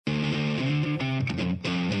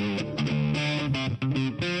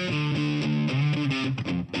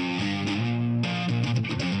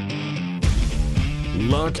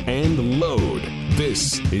lock, and load.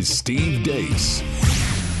 This is Steve Deace.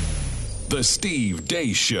 The Steve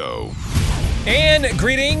Deace Show. And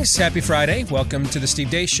greetings. Happy Friday. Welcome to the Steve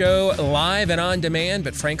Deace Show, live and on demand,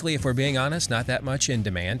 but frankly, if we're being honest, not that much in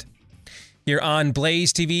demand. Here on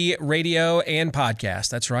Blaze TV, radio, and podcast.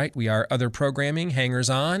 That's right. We are other programming, hangers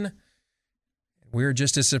on. We're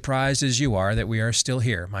just as surprised as you are that we are still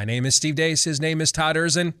here. My name is Steve Deace. His name is Todd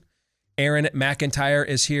Erzin. Aaron McIntyre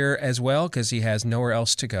is here as well because he has nowhere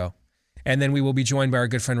else to go. And then we will be joined by our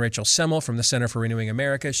good friend Rachel Semmel from the Center for Renewing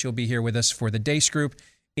America. She'll be here with us for the Deace Group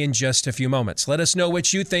in just a few moments. Let us know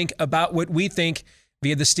what you think about what we think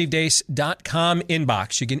via the stevedeace.com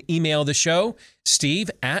inbox. You can email the show,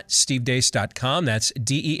 steve@stevedeace.com. That's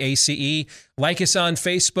DEACE. Like us on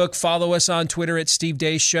Facebook. Follow us on Twitter at Steve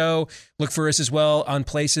Deace Show. Look for us as well on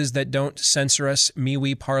places that don't censor us,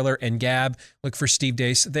 MeWe, Parler, and Gab. Look for Steve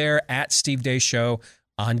Deace there at Steve Deace Show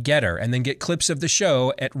on Getter. And then get clips of the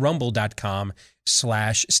show at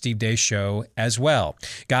rumble.com/Steve Deace Show as well.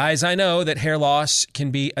 Guys, I know that hair loss can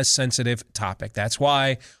be a sensitive topic. That's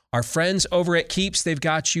why our friends over at Keeps, they've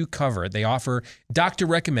got you covered. They offer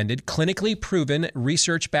doctor-recommended, clinically proven,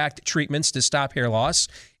 research-backed treatments to stop hair loss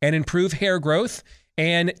and improve hair growth.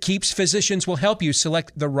 And Keeps physicians will help you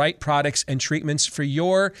select the right products and treatments for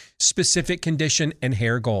your specific condition and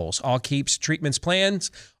hair goals. All Keeps treatments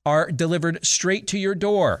plans are delivered straight to your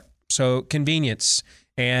door. So convenience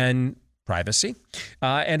and privacy,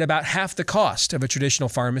 and about half the cost of a traditional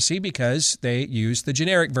pharmacy because they use the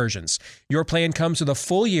generic versions. Your plan comes with a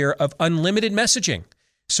full year of unlimited messaging,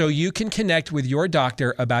 so you can connect with your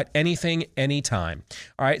doctor about anything, anytime.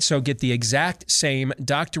 All right, so get the exact same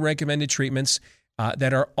doctor-recommended treatments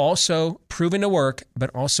that are also proven to work, but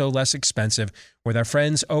also less expensive with our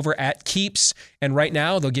friends over at Keeps. And right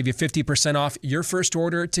now, they'll give you 50% off your first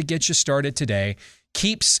order to get you started today.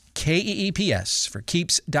 Keeps, Keeps, for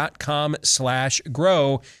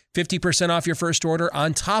keeps.com/grow. 50% off your first order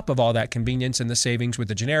on top of all that convenience and the savings with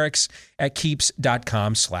the generics at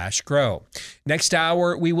keeps.com/grow. Next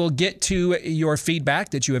hour, we will get to your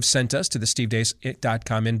feedback that you have sent us to the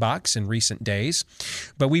stevedeace.com inbox in recent days.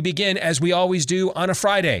 But we begin, as we always do, on a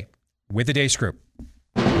Friday with the Deace Group.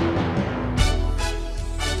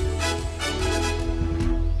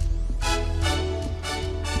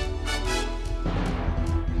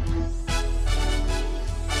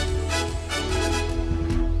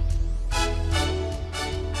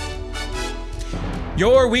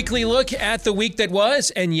 Your weekly look at the week that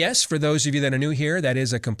was, and yes, for those of you that are new here, that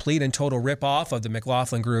is a complete and total ripoff of the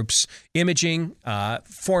McLaughlin Group's imaging,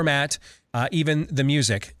 format, even the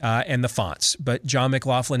music and the fonts. But John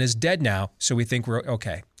McLaughlin is dead now, so we think we're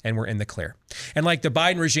okay, and we're in the clear. And like the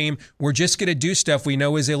Biden regime, we're just going to do stuff we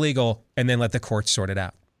know is illegal and then let the courts sort it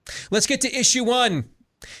out. Let's get to issue one.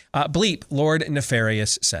 Bleep, Lord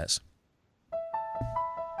Nefarious says.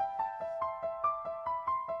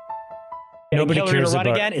 Nobody cares about.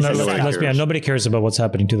 Nobody cares about what's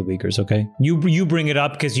happening to the Uyghurs. Okay, you bring it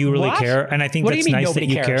up because you really care, and I think that's nice that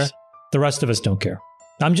you care. The rest of us don't care.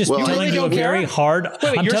 I'm just telling you a very hard.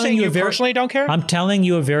 Wait, you're saying you personally don't care? I'm telling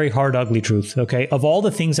you a very hard, ugly truth. Okay, of all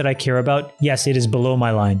the things that I care about, yes, it is below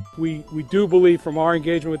my line. We do believe from our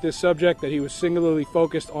engagement with this subject that he was singularly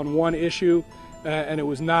focused on one issue, and it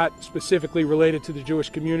was not specifically related to the Jewish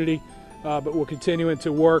community. But we're continuing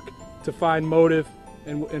to work to find motive.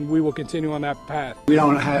 And we will continue on that path.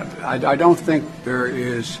 I don't think there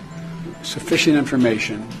is sufficient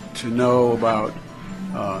information to know about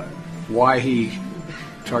why he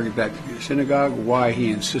targeted that synagogue, why he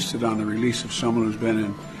insisted on the release of someone who's been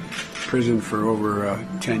in prison for over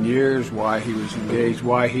 10 years, why he was engaged,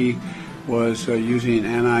 why he was using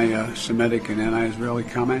anti-Semitic and anti-Israeli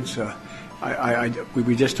comments.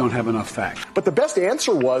 We just don't have enough facts. But the best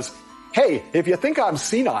answer was, hey, if you think I'm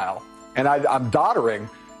senile, and I'm doddering,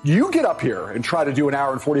 you get up here and try to do an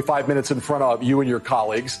hour and 45 minutes in front of you and your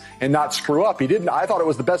colleagues and not screw up. He didn't. I thought it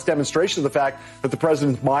was the best demonstration of the fact that the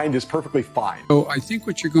president's mind is perfectly fine. So I think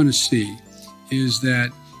what you're going to see is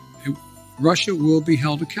that Russia will be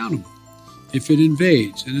held accountable if it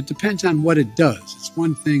invades. And it depends on what it does. It's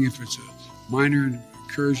one thing if it's a minor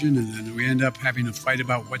incursion and then we end up having a fight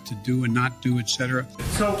about what to do and not do, etc.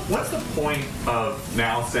 So what's the point of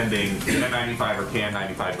now sending N95 or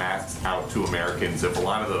KN95 masks out to Americans if a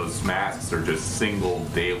lot of those masks are just single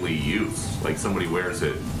daily use? Like somebody wears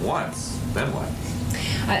it once, then what?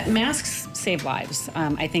 Masks save lives,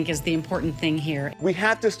 I think, is the important thing here. We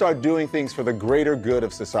have to start doing things for the greater good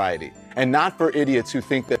of society and not for idiots who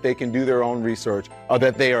think that they can do their own research or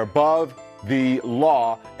that they are above the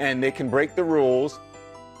law and they can break the rules.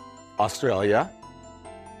 Australia,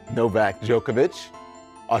 Novak Djokovic.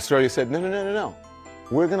 Australia said, no.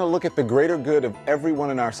 We're going to look at the greater good of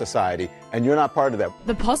everyone in our society, and you're not part of that.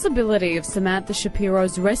 The possibility of Samantha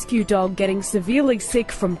Shapiro's rescue dog getting severely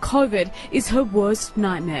sick from COVID is her worst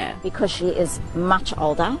nightmare. Because she is much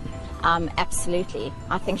older, absolutely.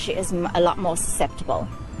 I think she is a lot more susceptible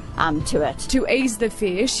to it. To ease the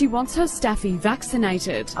fear, she wants her staffy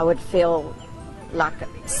vaccinated. I would feel like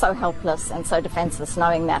so helpless and so defenseless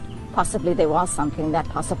knowing that possibly there was something that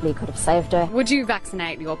possibly could have saved her. Would you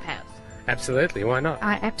vaccinate your pet? Absolutely, why not?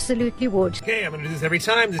 I absolutely would. Okay, I'm going to do this every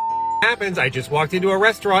time this happens. I just walked into a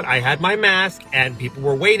restaurant, I had my mask, and people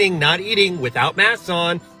were waiting, not eating, without masks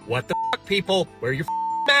on. What the fuck, people? Wear your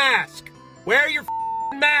mask! Wear your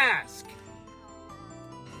mask!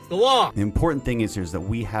 It's the law. The important thing is that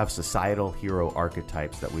we have societal hero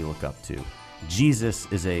archetypes that we look up to. Jesus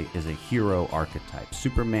is a hero archetype.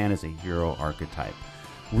 Superman is a hero archetype.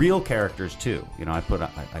 Real characters too. You know,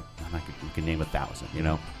 we can name 1,000. You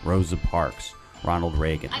know, Rosa Parks, Ronald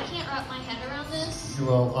Reagan. I can't wrap my head around this.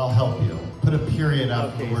 Well, I'll help you. Put a period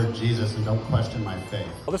after the word Jesus and don't question my faith.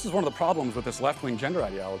 Well, this is one of the problems with this left-wing gender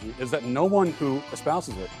ideology, is that no one who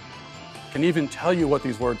espouses it can even tell you what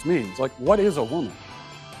these words mean. It's like, what is a woman?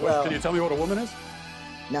 Well, can you tell me what a woman is?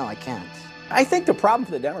 No, I can't. I think the problem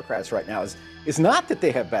for the Democrats right now is not that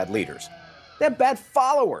they have bad leaders. They have bad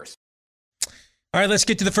followers. All right, let's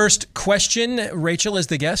get to the first question. Rachel is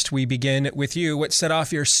the guest. We begin with you. What set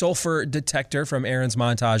off your sulfur detector from Aaron's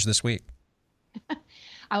montage this week?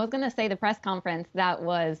 I was going to say the press conference. That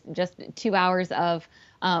was just 2 hours of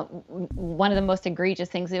one of the most egregious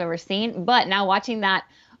things we've ever seen. But now watching that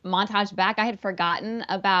montage back, I had forgotten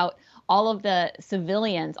about all of the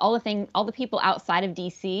civilians, all the people outside of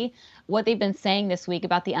D.C., what they've been saying this week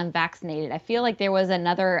about the unvaccinated. I feel like there was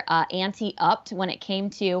another ante upped when it came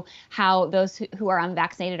to how those who are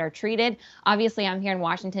unvaccinated are treated. Obviously, I'm here in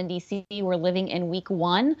Washington, D.C. We're living in week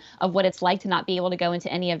 1 of what it's like to not be able to go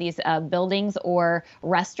into any of these buildings or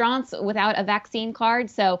restaurants without a vaccine card.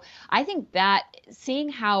 So I think that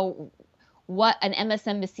seeing what an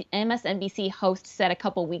MSNBC host said a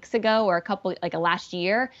couple weeks ago or last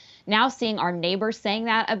year, now seeing our neighbors saying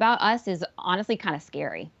that about us is honestly kind of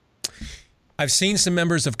scary. I've seen some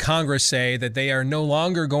members of Congress say that they are no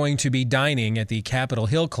longer going to be dining at the Capitol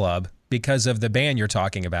Hill Club because of the ban you're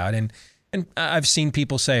talking about. And I've seen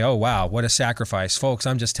people say, oh, wow, what a sacrifice. Folks,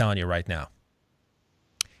 I'm just telling you right now.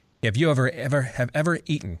 If you have ever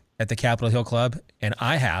eaten at the Capitol Hill Club, and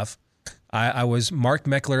I have, I was Mark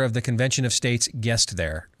Meckler of the Convention of States guest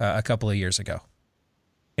there a couple of years ago.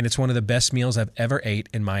 And it's one of the best meals I've ever ate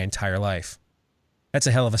in my entire life. That's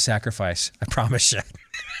a hell of a sacrifice, I promise you.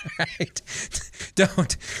 Right?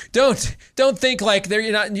 Don't think like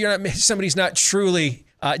somebody's not truly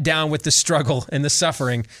down with the struggle and the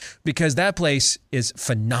suffering, because that place is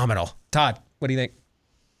phenomenal. Todd, what do you think?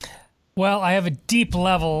 Well, I have a deep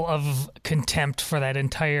level of contempt for that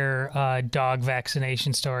entire dog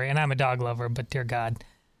vaccination story, and I'm a dog lover, but dear God.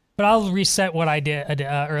 But I'll reset what I did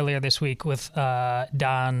earlier this week with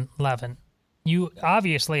Don Levin. You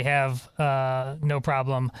obviously have no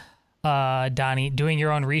problem, Donnie, doing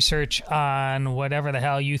your own research on whatever the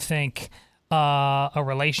hell you think a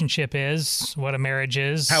relationship is, what a marriage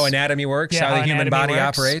is. How anatomy works, how the human body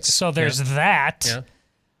operates. So there's that. Yeah.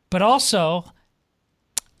 But also,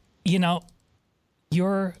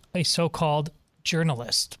 you're a so-called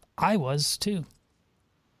journalist. I was, too.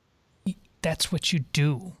 That's what you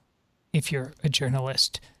do if you're a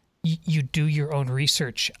journalist. You do your own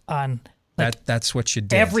research on... That's what you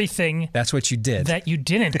did. Everything. That's what you did. That you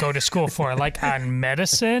didn't go to school for, like on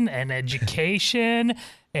medicine and education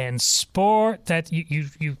and sport. That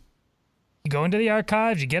you go into the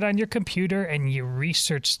archives, you get on your computer, and you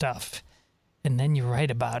research stuff, and then you write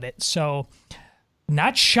about it. So,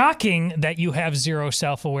 not shocking that you have zero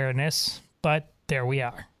self-awareness, but there we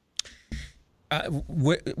are.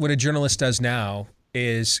 What a journalist does now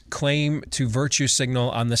is claim to virtue signal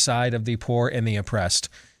on the side of the poor and the oppressed,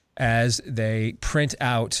 as they print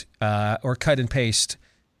out or cut and paste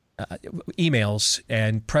emails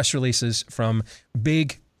and press releases from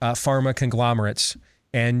big pharma conglomerates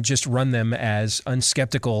and just run them as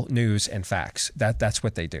unskeptical news and facts. That's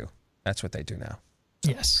what they do. That's what they do now.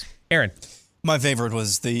 Yes. Aaron. My favorite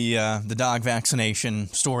was the dog vaccination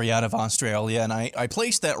story out of Australia, and I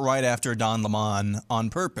placed that right after Don Lemon on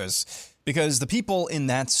purpose, because the people in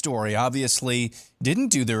that story obviously didn't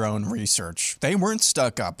do their own research. They weren't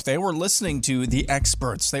stuck up. They were listening to the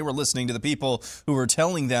experts. They were listening to the people who were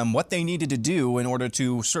telling them what they needed to do in order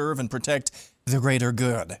to serve and protect the greater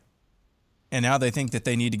good. And now they think that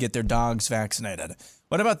they need to get their dogs vaccinated.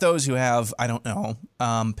 What about those who have, I don't know,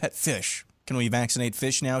 pet fish? Can we vaccinate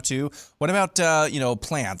fish now too? What about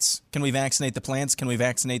plants? Can we vaccinate the plants? Can we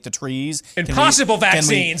vaccinate the trees? Impossible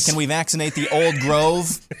vaccines. Can we vaccinate the old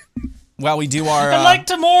grove? While we do our... I like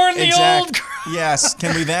to mourn the old... Yes.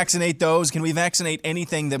 Can we vaccinate those? Can we vaccinate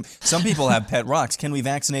anything that... Some people have pet rocks. Can we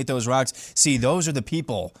vaccinate those rocks? See, those are the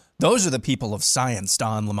people. Those are the people of science,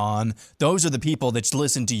 Don Lemon. Those are the people that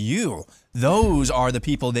listen to you. Those are the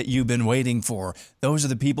people that you've been waiting for. Those are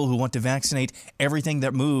the people who want to vaccinate everything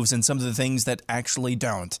that moves and some of the things that actually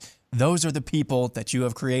don't. Those are the people that you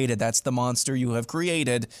have created. That's the monster you have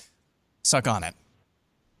created. Suck on it.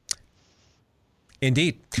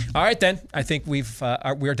 Indeed. All right, then. I think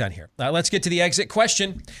we're done here. Let's get to the exit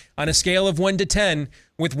question. On a scale of 1 to 10,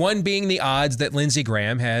 with 1 being the odds that Lindsey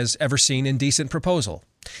Graham has ever seen Indecent Proposal,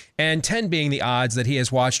 and 10 being the odds that he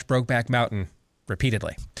has watched Brokeback Mountain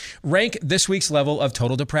repeatedly. Rank this week's level of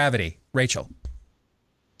total depravity. Rachel.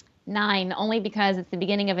 9, only because it's the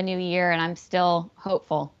beginning of a new year and I'm still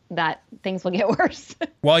hopeful that things will get worse.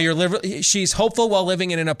 She's hopeful while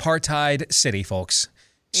living in an apartheid city, folks.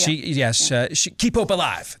 She keep hope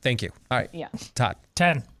alive. Thank you. All right. Yeah. Todd.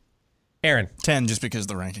 10. Aaron. 10, just because of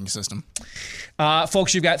the ranking system.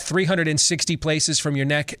 Folks, you've got 360 places from your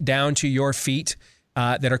neck down to your feet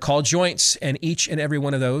that are called joints, and each and every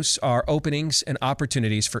one of those are openings and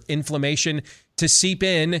opportunities for inflammation to seep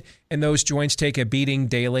in, and those joints take a beating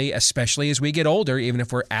daily, especially as we get older. Even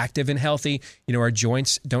if we're active and healthy, our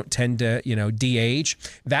joints don't tend to, de-age.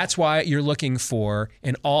 That's why you're looking for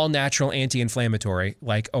an all-natural anti-inflammatory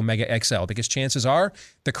like Omega XL, because chances are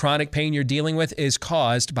the chronic pain you're dealing with is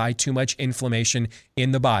caused by too much inflammation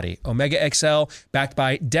in the body. Omega XL, backed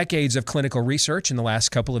by decades of clinical research in the last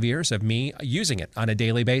couple of years of me using it on a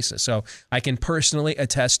daily basis. So I can personally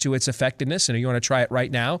attest to its effectiveness, and if you want to try it right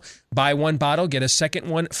now, buy 1 bottle, get a second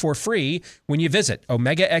one for free when you visit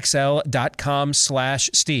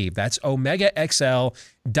omegaxl.com/Steve. That's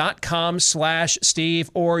omegaxl.com/Steve,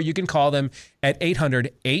 or you can call them at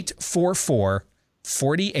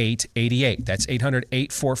 800-844-4888. That's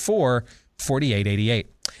 800-844-4888.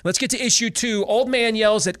 Let's get to issue 2. Old man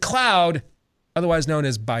yells at cloud, otherwise known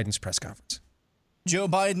as Biden's press conference. Joe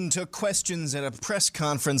Biden took questions at a press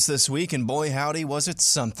conference this week, and boy, howdy, was it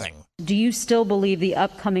something. Do you still believe the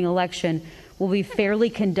upcoming election will be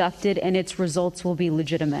fairly conducted and its results will be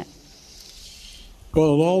legitimate?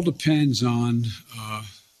 Well, it all depends on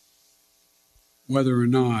whether or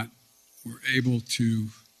not we're able to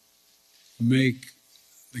make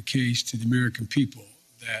the case to the American people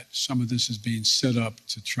that some of this is being set up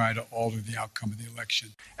to try to alter the outcome of the election.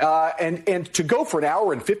 And to go for an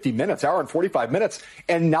hour and 50 minutes, hour and 45 minutes,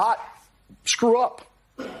 and not screw up,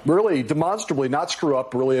 really demonstrably not screw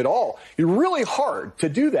up really at all. It's really hard to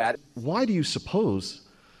do that. Why do you suppose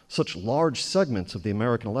such large segments of the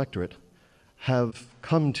American electorate have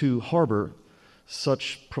come to harbor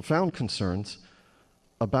such profound concerns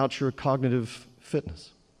about your cognitive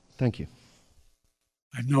fitness? Thank you.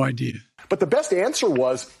 I have no idea. But the best answer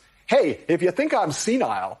was, hey, if you think I'm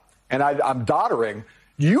senile and I'm doddering,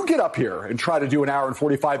 you get up here and try to do an hour and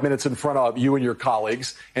 45 minutes in front of you and your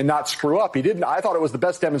colleagues and not screw up. He didn't. I thought it was the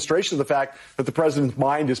best demonstration of the fact that the president's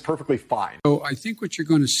mind is perfectly fine. So I think what you're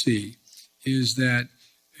going to see is that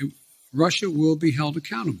Russia will be held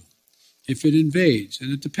accountable if it invades.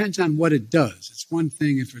 And it depends on what it does. It's one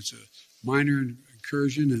thing if it's a minor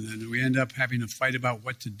incursion and then we end up having a fight about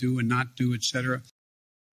what to do and not do, et cetera.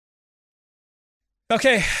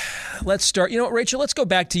 Okay, let's start. You know what, Rachel, let's go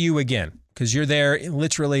back to you again, because you're there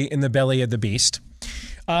literally in the belly of the beast.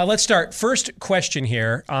 Let's start. First question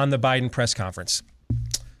here on the Biden press conference.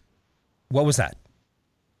 What was that?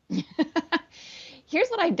 Here's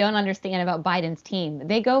what I don't understand about Biden's team.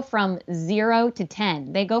 They go from 0 to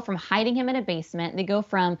 10. They go from hiding him in a basement. They go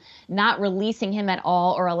from not releasing him at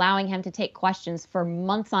all or allowing him to take questions for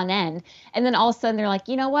months on end. And then all of a sudden they're like,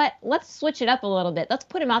 you know what? Let's switch it up a little bit. Let's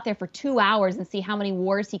put him out there for 2 hours and see how many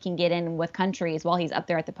wars he can get in with countries while he's up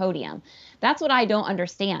there at the podium. That's what I don't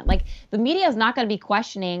understand. Like, the media is not going to be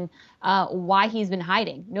questioning why he's been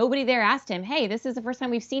hiding. Nobody there asked him, hey, this is the first time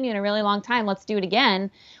we've seen you in a really long time. Let's do it again.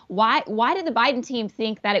 Why did the Biden team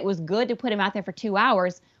think that it was good to put him out there for 2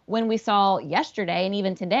 hours when we saw yesterday and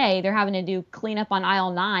even today they're having to do cleanup on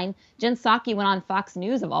aisle 9? Jen Psaki went on Fox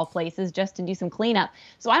News of all places just to do some cleanup.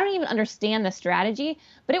 So I don't even understand the strategy,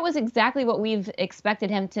 but it was exactly what we've expected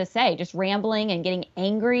him to say, just rambling and getting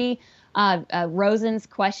angry. Rosen's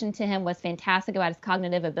question to him was fantastic about his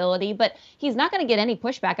cognitive ability, but he's not going to get any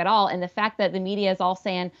pushback at all. And the fact that the media is all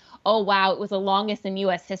saying, oh, wow, it was the longest in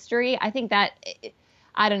U.S. history, I think that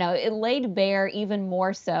I don't know, it laid bare even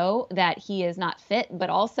more so that he is not fit, but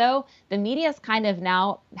also the media is kind of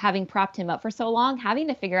now, having propped him up for so long, having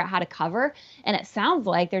to figure out how to cover. And it sounds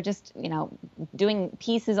like they're just, doing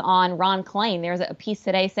pieces on Ron Klain. There's a piece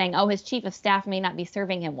today saying, oh, his chief of staff may not be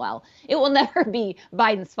serving him well. It will never be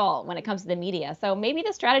Biden's fault when it comes to the media. So maybe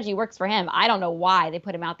the strategy works for him. I don't know why they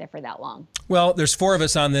put him out there for that long. Well, there's 4 of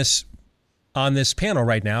us on this panel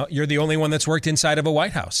right now. You're the only one that's worked inside of a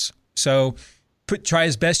White House. So try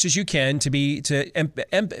as best as you can to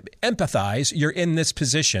empathize. You're in this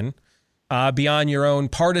position beyond your own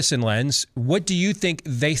partisan lens. What do you think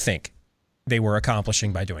they were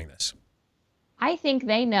accomplishing by doing this? I think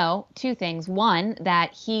they know 2 things. 1,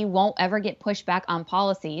 that he won't ever get pushback on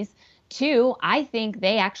policies. 2, I think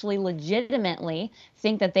they actually legitimately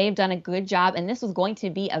think that they've done a good job, and this was going to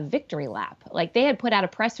be a victory lap. Like, they had put out a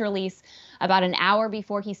press release about an hour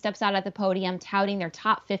before he steps out at the podium touting their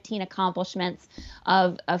top 15 accomplishments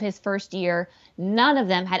of his first year. None of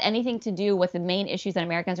them had anything to do with the main issues that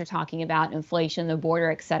Americans are talking about, inflation, the border,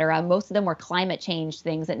 et cetera. Most of them were climate change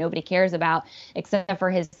things that nobody cares about except for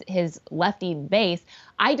his lefty base.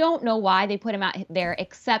 I don't know why they put him out there,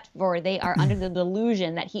 except for they are under the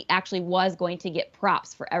delusion that he actually was going to get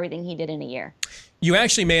props for everything he did in a year. You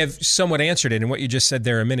actually may have somewhat answered it in what you just said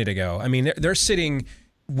there a minute ago. I mean, they're sitting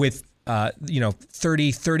with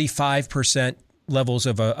 35% levels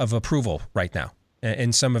of approval right now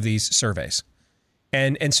in some of these surveys.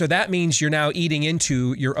 And so that means you're now eating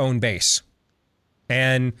into your own base.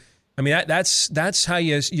 And I mean, that's how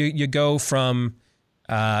you go from,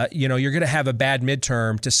 you're going to have a bad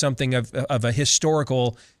midterm to something of a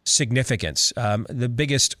historical significance. The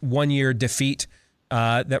biggest one-year defeat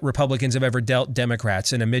that Republicans have ever dealt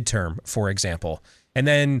Democrats in a midterm, for example. And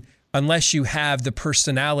then unless you have the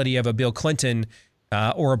personality of a Bill Clinton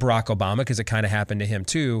or a Barack Obama, because it kind of happened to him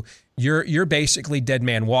too, you're basically dead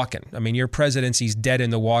man walking. I mean, your presidency's dead in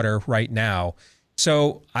the water right now.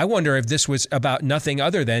 So I wonder if this was about nothing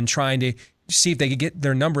other than trying to see if they could get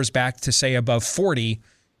their numbers back to, say, above 40,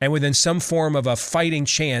 and within some form of a fighting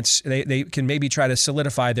chance, they can maybe try to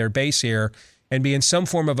solidify their base here and be in some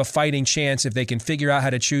form of a fighting chance if they can figure out how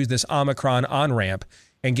to choose this Omicron on-ramp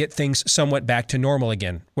and get things somewhat back to normal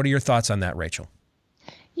again. What are your thoughts on that, Rachel?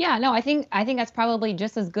 Yeah, no, I think that's probably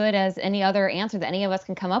just as good as any other answer that any of us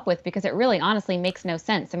can come up with, because it really honestly makes no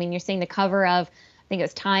sense. I mean, you're seeing the cover of, I think it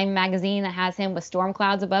was Time magazine that has him with storm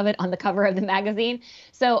clouds above it on the cover of the magazine.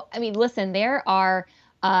 So, I mean, listen, there are,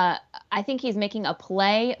 I think he's making a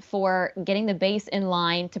play for getting the base in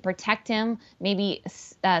line to protect him, maybe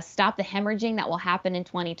stop the hemorrhaging that will happen in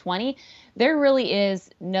 2020. There is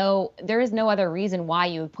no other reason why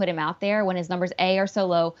you would put him out there when his numbers, A, are so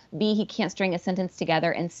low, B, he can't string a sentence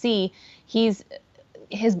together, and C, his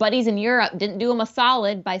buddies in Europe didn't do him a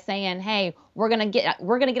solid by saying, "Hey, we're gonna get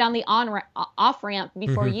on the off ramp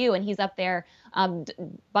before you," and he's up there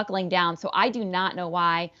buckling down. So I do not know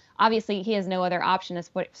why. Obviously, he has no other option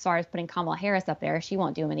as far as putting Kamala Harris up there. She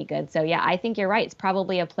won't do him any good. So yeah, I think you're right. It's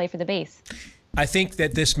probably a play for the base. I think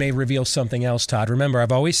that this may reveal something else, Todd. Remember,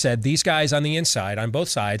 I've always said these guys on the inside, on both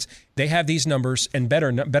sides, they have these numbers and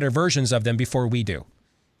better versions of them before we do.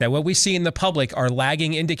 That what we see in the public are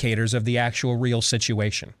lagging indicators of the actual real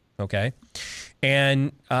situation. Okay,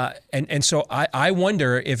 and so I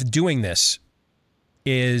wonder if doing this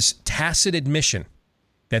is tacit admission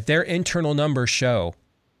that their internal numbers show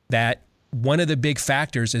that one of the big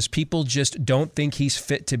factors is people just don't think he's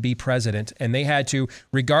fit to be president, and they had to,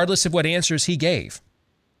 regardless of what answers he gave,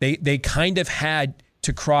 they kind of had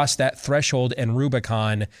to cross that threshold and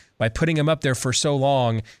Rubicon by putting him up there for so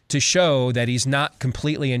long to show that he's not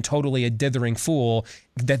completely and totally a dithering fool,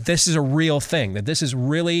 that this is a real thing, that this is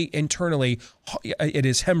really internally, it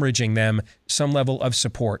is hemorrhaging them some level of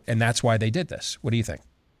support, and that's why they did this. What do you think?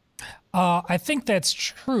 I think that's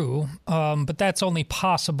true, but that's only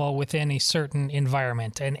possible within a certain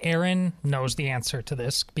environment. And Aaron knows the answer to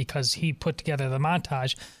this because he put together the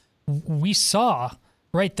montage. We saw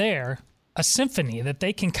right there a symphony that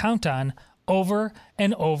they can count on over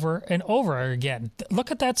and over and over again.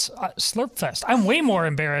 Look at that slurp fest. I'm way more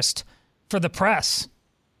embarrassed for the press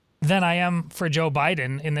than I am for Joe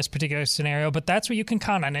Biden in this particular scenario, but that's what you can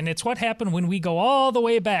count on. And it's what happened when we go all the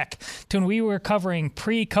way back to when we were covering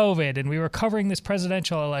pre-COVID and we were covering this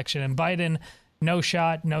presidential election and Biden, no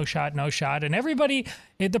shot, no shot, no shot. And everybody,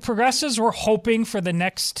 the progressives were hoping for the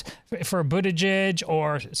next, for Buttigieg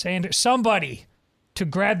or Sanders, somebody to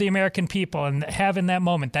grab the American people and have in that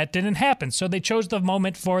moment. That didn't happen. So they chose the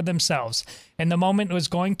moment for themselves. And the moment was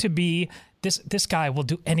going to be this guy will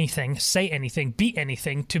do anything, say anything, be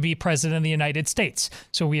anything to be president of the United States.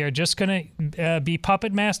 So we are just going to be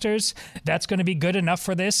puppet masters. That's going to be good enough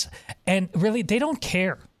for this. And really, they don't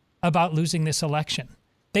care about losing this election.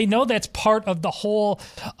 They know that's part of the whole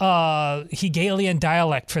Hegelian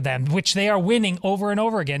dialect for them, which they are winning over and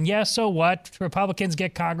over again. Yeah, so what? Republicans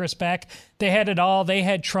get Congress back. They had it all. They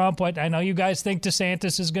had Trump. What? I know you guys think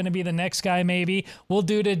DeSantis is going to be the next guy, maybe. We'll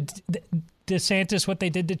do to DeSantis what they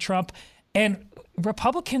did to Trump. And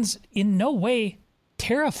Republicans in no way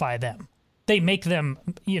terrify them. They make them,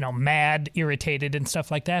 mad, irritated, and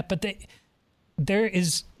stuff like that. But there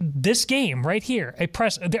is this game right here.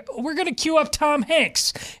 We're going to queue up Tom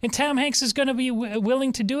Hanks, and Tom Hanks is going to be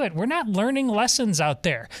willing to do it. We're not learning lessons out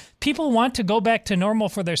there. People want to go back to normal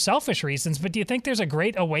for their selfish reasons, but do you think there's a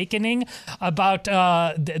great awakening about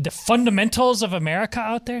the fundamentals of America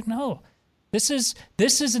out there? No. This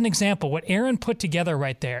is an example. What Aaron put together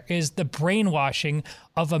right there is the brainwashing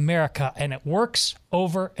of America, and it works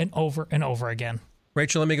over and over and over again.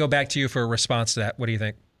 Rachel, let me go back to you for a response to that. What do you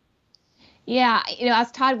think? Yeah,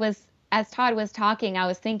 as Todd was talking, I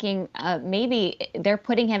was thinking maybe they're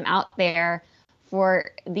putting him out there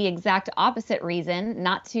for the exact opposite reason,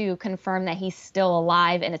 not to confirm that he's still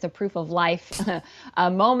alive and it's a proof of life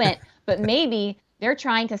moment, but maybe they're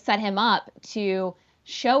trying to set him up to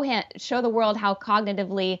show the world how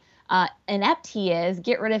cognitively inept he is,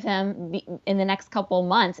 get rid of him in the next couple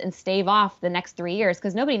months and stave off the next 3 years,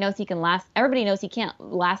 because nobody knows he can last. Everybody knows he can't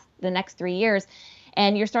last the next 3 years.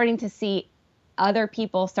 And you're starting to see other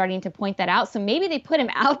people starting to point that out. So maybe they put him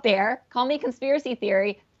out there, call me a conspiracy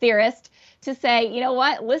theorist, to say, you know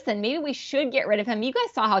what, listen, maybe we should get rid of him. You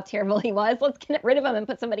guys saw how terrible he was. Let's get rid of him and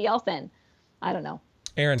put somebody else in. I don't know.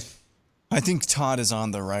 Aaron. I think Todd is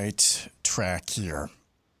on the right track here.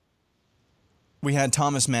 We had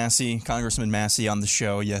Thomas Massey, Congressman Massey, on the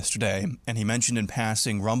show yesterday, and he mentioned in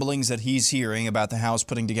passing rumblings that he's hearing about the House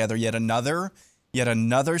putting together yet another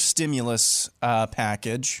stimulus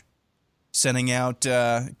package, sending out,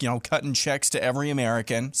 cutting checks to every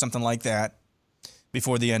American, something like that,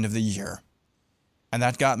 before the end of the year. And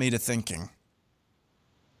that got me to thinking.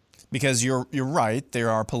 Because you're right, there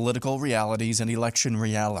are political realities and election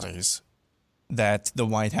realities that the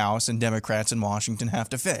White House and Democrats in Washington have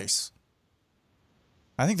to face.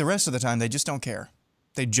 I think the rest of the time they just don't care.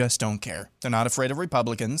 They just don't care. They're not afraid of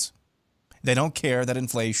Republicans. They don't care that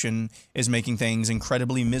inflation is making things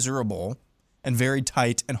incredibly miserable and very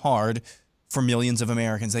tight and hard for millions of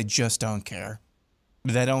Americans. They just don't care.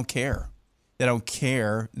 They don't care. They don't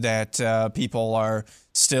care that people are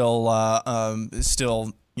still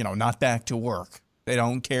not back to work. They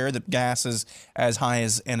don't care that gas is as high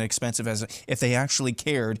as and expensive as. If they actually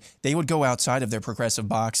cared, they would go outside of their progressive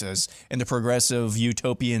boxes and the progressive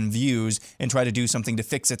utopian views and try to do something to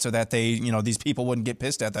fix it so that these people wouldn't get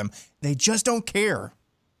pissed at them. They just don't care.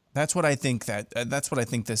 That's what I think that's what I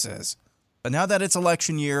think this is. But now that it's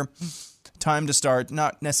election year, time to start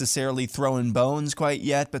not necessarily throwing bones quite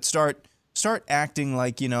yet, but start acting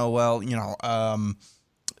like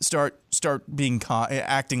start being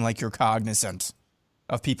acting like you're cognizant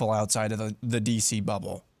of people outside of the DC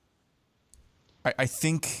bubble. I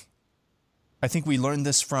think we learned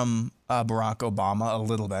this from Barack Obama a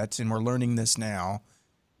little bit, and we're learning this now,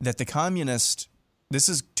 that the communist, this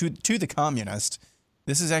is to the communist,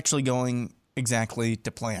 this is actually going exactly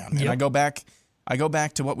to plan. Yep. And I go back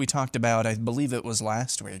to what we talked about, I believe it was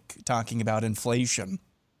last week, talking about inflation.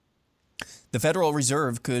 The Federal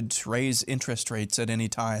Reserve could raise interest rates at any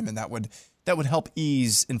time, and that would help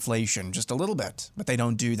ease inflation just a little bit, but they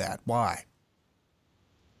don't do that. Why?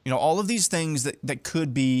 All of these things that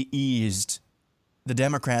could be eased,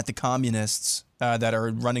 the communists that are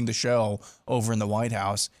running the show over in the White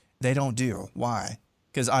House, they don't do. Why?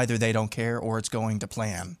 Because either they don't care or it's going to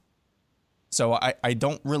plan. So I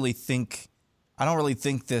don't really think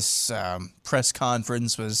this press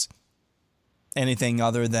conference was anything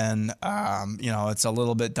other than, it's a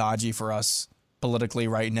little bit dodgy for us politically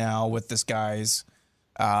right now with this guy's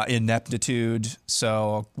ineptitude.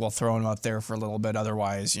 So we'll throw him out there for a little bit.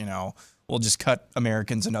 Otherwise, we'll just cut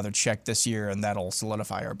Americans another check this year and that'll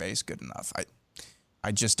solidify our base good enough.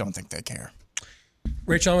 I just don't think they care.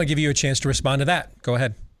 Rachel, I want to give you a chance to respond to that. Go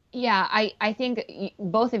ahead. Yeah, I think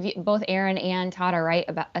both Aaron and Todd are right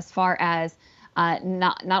about as far as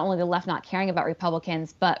not only the left not caring about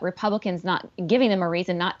Republicans, but Republicans not giving them a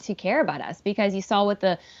reason not to care about us. Because you saw what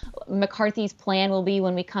the McCarthy's plan will be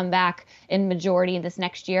when we come back in majority this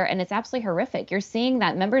next year, and it's absolutely horrific. You're seeing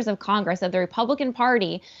that members of Congress of the Republican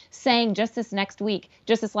Party saying just this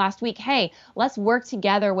last week, hey, let's work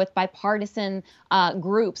together with bipartisan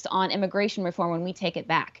groups on immigration reform when we take it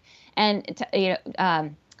back. And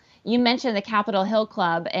you mentioned the Capitol Hill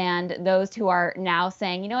Club and those who are now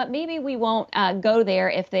saying, you know what, maybe we won't go there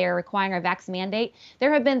if they're requiring a vax mandate.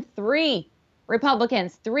 There have been three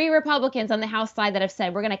Republicans on the House side that have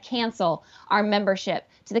said we're going to cancel our membership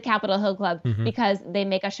to the Capitol Hill Club because they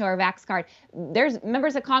make us show our vax card. There's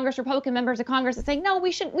members of Congress, Republican members of Congress, that say, no,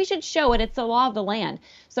 we should show it. It's the law of the land.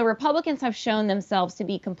 So Republicans have shown themselves to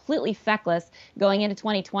be completely feckless going into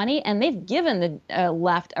 2020, and they've given the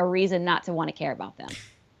left a reason not to want to care about them.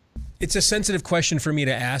 It's a sensitive question for me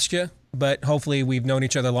to ask you, but hopefully we've known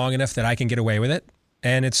each other long enough that I can get away with it.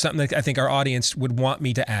 And it's something that I think our audience would want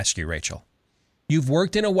me to ask you, Rachel. You've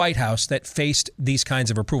worked in a White House that faced these kinds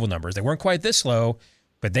of approval numbers. They weren't quite this low,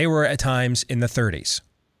 but they were at times in the 30s.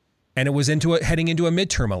 And it was heading into a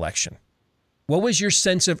midterm election. What was your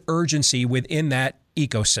sense of urgency within that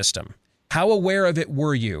ecosystem? How aware of it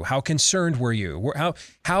were you? How concerned were you?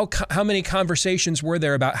 How many conversations were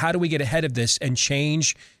there about how do we get ahead of this and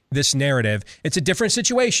change this narrative? It's a different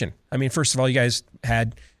situation. I mean, first of all, you guys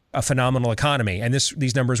had a phenomenal economy, and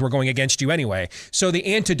these numbers were going against you anyway. So the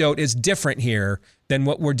antidote is different here than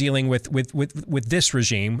what we're dealing with this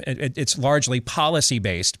regime. It's largely policy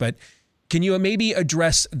based, but can you maybe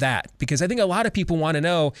address that? Because I think a lot of people want to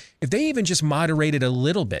know if they even just moderated a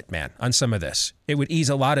little bit, man, on some of this, it would ease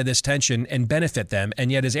a lot of this tension and benefit them.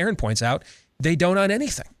 And yet, as Aaron points out, they don't on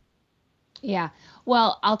anything. Yeah.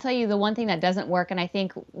 Well, I'll tell you the one thing that doesn't work, and I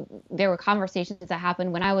think there were conversations that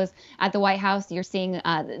happened when I was at the White House. You're seeing the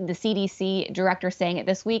CDC director saying it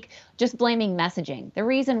this week, just blaming messaging. The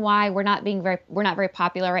reason why we're not very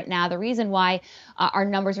popular right now, the reason why our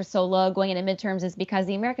numbers are so low going into midterms is because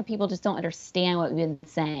the American people just don't understand what we've been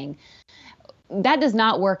saying. That does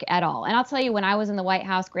not work at all. And I'll tell you, when I was in the White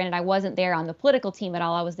House, granted, I wasn't there on the political team at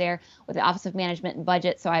all. I was there with the Office of Management and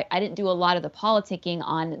Budget. So I didn't do a lot of the politicking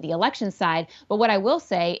on the election side. But what I will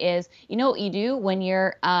say is, you know what you do when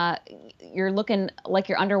you're looking like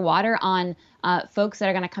you're underwater on folks that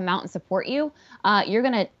are going to come out and support you? You're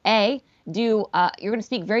going to, you're going to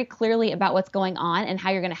speak very clearly about what's going on and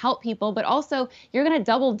how you're going to help people, but also you're going to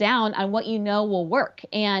double down on what you know will work.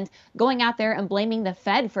 And going out there and blaming the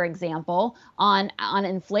Fed, for example, on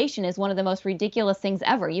inflation is one of the most ridiculous things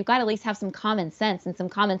ever. You've got to at least have some common sense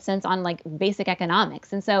on like basic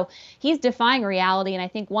economics. And so he's defying reality. And I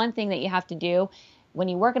think one thing that you have to do when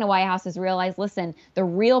you work in a White House is realize, listen, the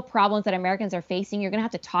real problems that Americans are facing, you're going to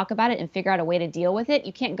have to talk about it and figure out a way to deal with it.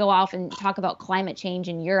 You can't go off and talk about climate change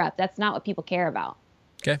in Europe. That's not what people care about.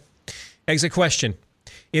 Okay. Exit question.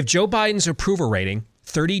 If Joe Biden's approval rating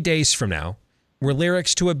 30 days from now were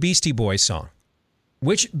lyrics to a Beastie Boys song,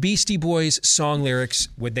 which Beastie Boys song lyrics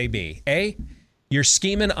would they be? A, you're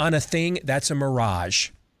scheming on a thing that's a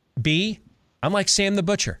mirage. B, I'm like Sam the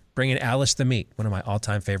Butcher, bringing Alice the Meat, one of my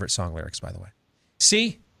all-time favorite song lyrics, by the way.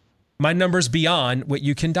 C, my number's beyond what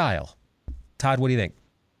you can dial. Todd, what do you think?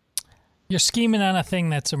 You're scheming on a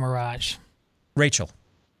thing that's a mirage. Rachel.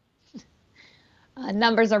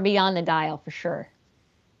 Numbers are beyond the dial for sure.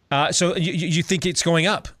 So you think it's going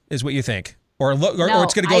up is what you think? Or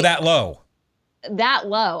it's going to go that low? That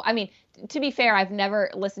low. I mean, to be fair, I've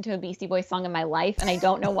never listened to a Beastie Boys song in my life, and I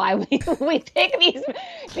don't know why we pick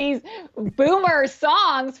these boomer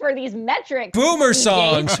songs for these metrics. Boomer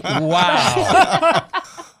songs. Wow.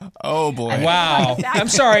 Oh boy. Wow. I'm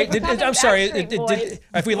sorry.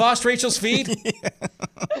 Have we lost Rachel's feed?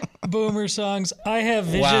 Boomer songs. I have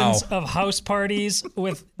visions of house parties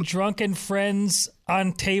with drunken friends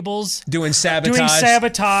on tables doing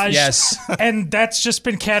sabotage. Yes. And that's just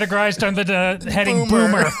been categorized under the heading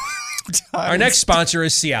boomer. Our next sponsor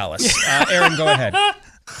is Cialis. Aaron, go ahead.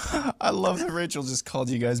 I love that Rachel just called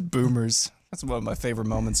you guys boomers. That's one of my favorite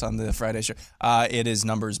moments on the Friday show. It is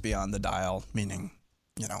numbers beyond the dial, meaning,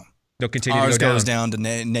 they'll continue ours to go down. goes down to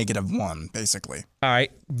 -1, basically. All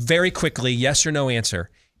right. Very quickly, yes or no answer.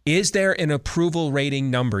 Is there an approval rating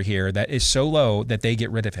number here that is so low that they get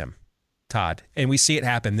rid of him? Todd. And we see it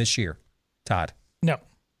happen this year. Todd. No.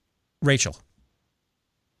 Rachel.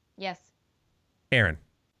 Yes. Aaron.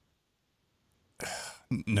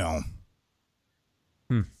 No.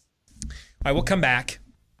 All right, we'll come back.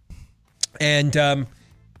 And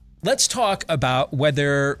let's talk about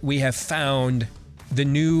whether we have found the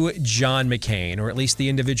new John McCain, or at least the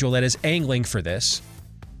individual that is angling for this.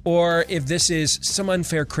 or if this is some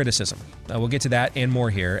unfair criticism. We'll get to that and more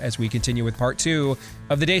here as we continue with part 2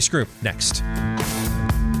 of the Deace Group next.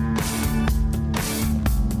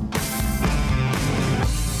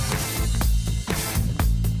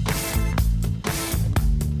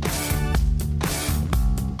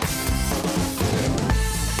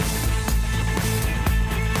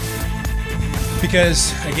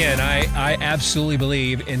 Because, again, I absolutely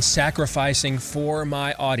believe in sacrificing for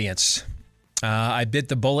my audience. I bit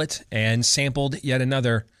the bullet and sampled yet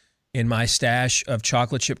another in my stash of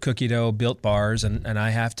chocolate chip cookie dough Built Bars, and I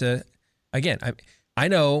have to, again, I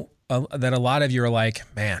know that a lot of you are like,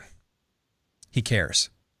 man, he cares.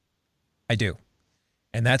 I do.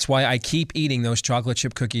 And that's why I keep eating those chocolate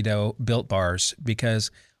chip cookie dough Built Bars,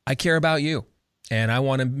 because I care about you. And I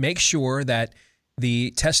want to make sure that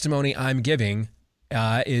the testimony I'm giving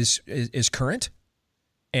is current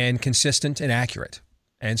and consistent and accurate.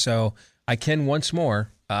 And so I can once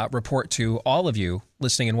more report to all of you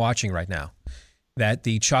listening and watching right now that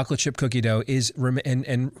the chocolate chip cookie dough is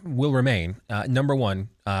and will remain number one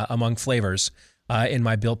among flavors in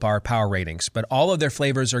my Built Bar power ratings. But all of their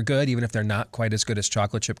flavors are good, even if they're not quite as good as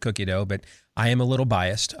chocolate chip cookie dough. But I am a little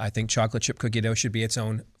biased. I think chocolate chip cookie dough should be its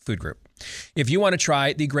own food group. If you want to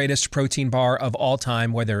try the greatest protein bar of all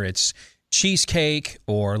time, whether it's cheesecake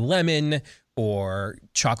or lemon or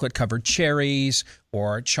chocolate covered cherries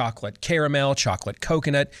or chocolate caramel, chocolate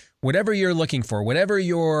coconut, whatever you're looking for, whatever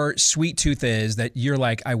your sweet tooth is that you're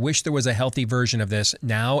like, I wish there was a healthy version of this.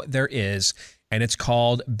 Now there is, and it's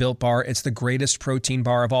called Built Bar. It's the greatest protein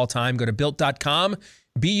bar of all time. Go to Built.com,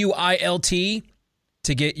 BUILT,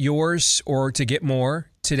 to get yours or to get more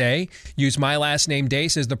today. Use my last name,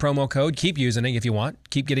 Deace, as the promo code. Keep using it if you want.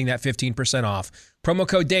 Keep getting that 15% off. Promo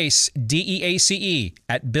code Deace, DEACE,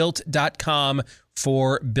 at Built.com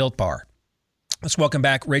for Built Bar. Let's welcome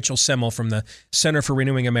back Rachel Semmel from the Center for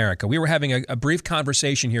Renewing America. We were having a brief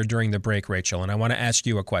conversation here during the break, Rachel, and I want to ask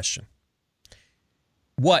you a question.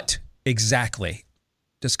 What exactly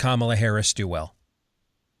does Kamala Harris do well?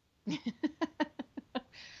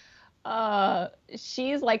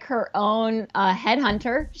 She's like her own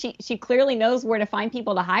headhunter. She clearly knows where to find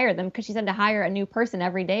people to hire them, because she's had to hire a new person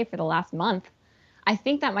every day for the last month. I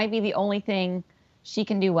think that might be the only thing she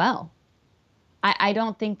can do well. I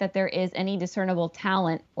don't think that there is any discernible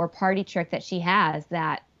talent or party trick that she has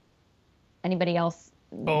that anybody else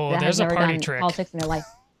that has ever done politics in their life.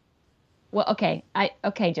 Well, okay,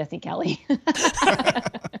 Jesse Kelly.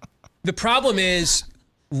 The problem is,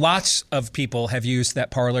 lots of people have used that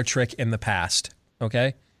parlor trick in the past,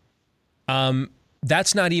 okay?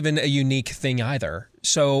 That's not even a unique thing either.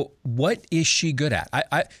 So what is she good at?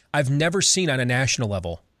 I've never seen on a national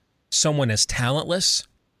level someone as talentless,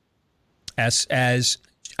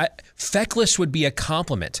 feckless would be a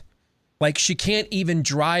compliment. Like, she can't even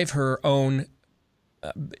drive her own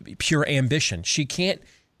pure ambition. She can't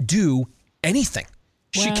do anything.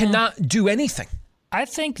 She cannot do anything. I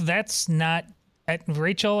think that's not...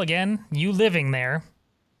 Rachel, again, you living there,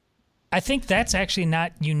 I think that's actually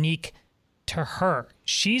not unique to her.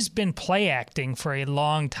 She's been play acting for a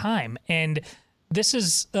long time. And this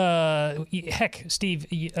is, heck,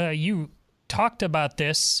 Steve, you talked about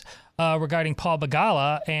this regarding Paul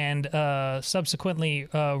Begala and subsequently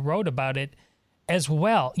wrote about it as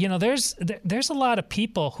well. You know, there's a lot of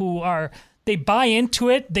people who are... They buy into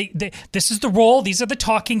it. This is the role. These are the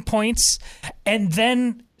talking points. And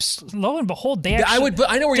then, lo and behold, they actually...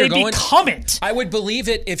 I know where you're going. Become it. I would believe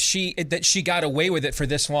it if that she got away with it for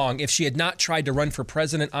this long. If she had not tried to run for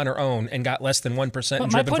president on her own and got less than 1% and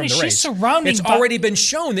driven from the race. It's already been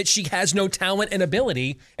shown that she has no talent and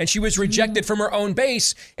ability, and she was rejected from her own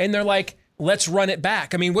base. And they're like, let's run it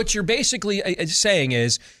back. I mean, what you're basically saying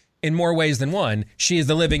is, in more ways than one, she is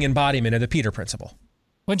the living embodiment of the Peter Principle.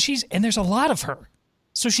 And there's a lot of her.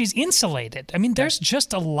 So she's insulated. I mean, there's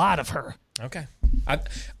just a lot of her. Okay. If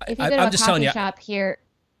you go to a coffee shop here...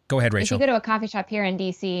 Go ahead, Rachel. If you go to a coffee shop here in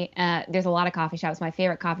D.C., there's a lot of coffee shops. My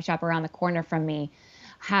favorite coffee shop around the corner from me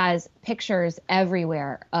has pictures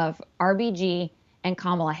everywhere of RBG and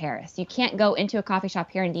Kamala Harris. You can't go into a coffee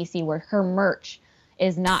shop here in D.C. where her merch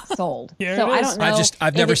is not sold. Yeah, so I don't know.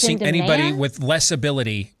 I've never seen anybody with less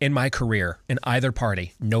ability in my career in either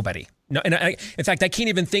party. Nobody. No, and in fact, I can't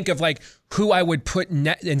even think of like who I would put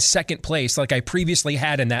in second place, like I previously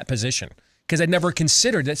had in that position, because I'd never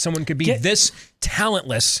considered that someone could be this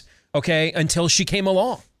talentless. Okay, until she came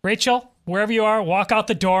along. Rachel, wherever you are, walk out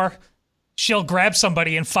the door. She'll grab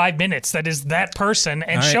somebody in 5 minutes that is that person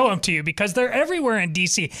and show them to you, because they're everywhere in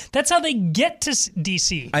DC. That's how they get to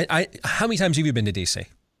DC. How many times have you been to DC?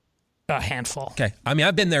 A handful. Okay, I mean,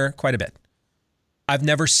 I've been there quite a bit. I've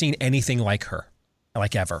never seen anything like her.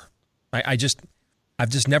 like ever. I've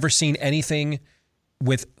just never seen anything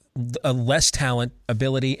with a less talent,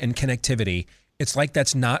 ability, and connectivity. It's like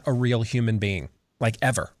that's not a real human being, like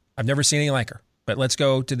ever. I've never seen anything like her. But let's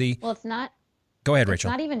go to the... Well, it's not... Go ahead, It's Rachel.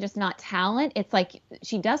 not even just not talent. It's like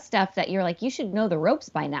she does stuff that you're like, you should know the ropes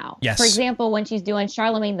by now. Yes. For example, when she's doing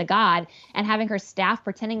Charlemagne the God and having her staff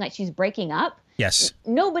pretending like she's breaking up. Yes.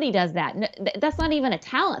 Nobody does that. That's not even a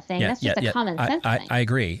talent thing. That's just a common sense thing. I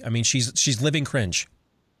agree. I mean, she's living cringe.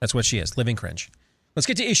 That's what she is, living cringe. Let's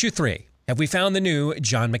get to issue 3. Have we found the new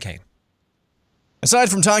John McCain? Aside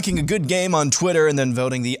from talking a good game on Twitter and then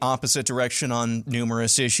voting the opposite direction on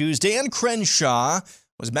numerous issues, Dan Crenshaw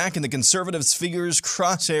was back in the conservative figure's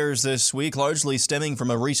crosshairs this week, largely stemming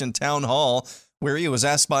from a recent town hall where he was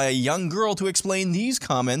asked by a young girl to explain these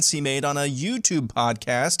comments he made on a YouTube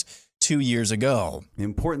podcast 2 years ago. The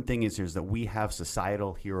important thing is that we have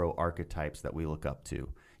societal hero archetypes that we look up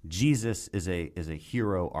to. Jesus is a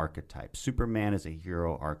hero archetype. Superman is a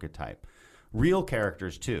hero archetype. Real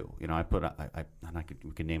characters too. You know,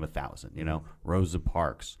 we could name 1,000. You know, Rosa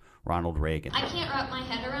Parks, Ronald Reagan. I can't wrap my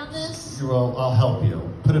head around this. Well, I'll help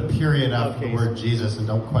you. Put a period after the word Jesus and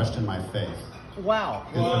don't question my faith. Wow.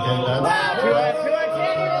 Okay, that's, Wow. To a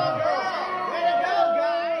 10-year-old girl. Way to go,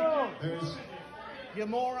 guy. There's, You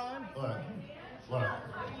moron. look.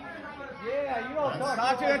 Yeah, you don't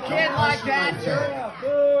talk to a kid like that. Yeah,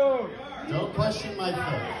 boo. Don't question my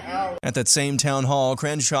faith. At that same town hall,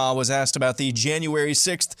 Crenshaw was asked about the January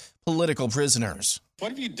 6th political prisoners.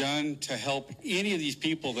 What have you done to help any of these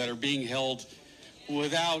people that are being held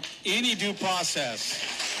without any due process?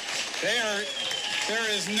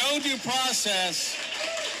 There is no due process.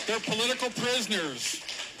 They're political prisoners.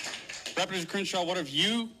 Representative Crenshaw, what have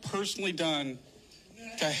you personally done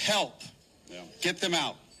to help get them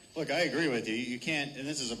out? Look, I agree with you. You can't, and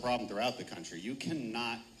this is a problem throughout the country. You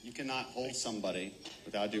cannot hold somebody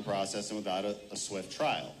without due process and without a swift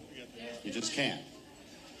trial. You just can't.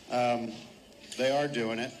 They are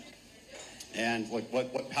doing it, and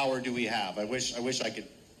what power do we have? I wish I could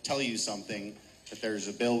tell you something that there's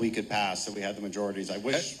a bill we could pass that we had the majorities. I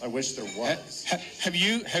wish there was. Have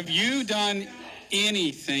you done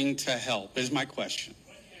anything to help? Is my question.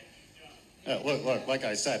 Look. Like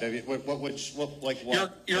I said, I mean,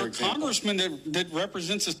 what? You're a congressman that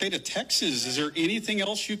represents the state of Texas. Is there anything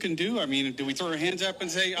else you can do? I mean, do we throw our hands up and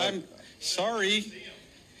say, "I'm sorry"?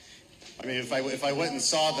 I mean, if I went and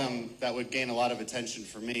saw them, that would gain a lot of attention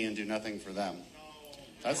for me and do nothing for them.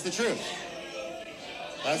 That's the truth.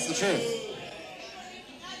 That's the truth.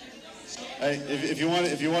 If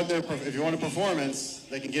you want a performance,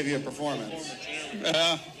 they can give you a performance.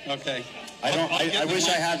 Okay. I wish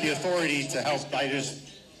I had the authority to help.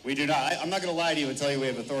 We do not. I'm not going to lie to you and tell you we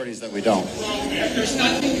have authorities that we don't. If there's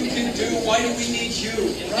nothing you can do, why do we need you?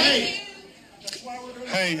 Right.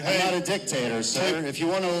 I'm not a dictator, sir. If you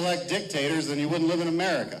want to elect dictators, then you wouldn't live in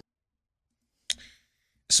America.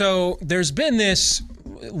 So there's been this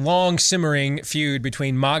long simmering feud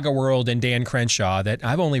between MAGA World and Dan Crenshaw that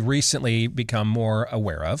I've only recently become more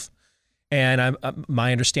aware of. And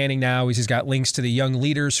my understanding now is he's got links to the Young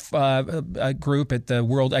Leaders group at the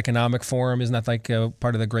World Economic Forum. Isn't that like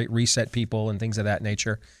part of the Great Reset people and things of that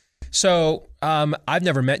nature? So I've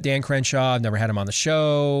never met Dan Crenshaw. I've never had him on the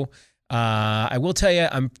show. I will tell you,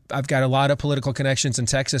 I've got a lot of political connections in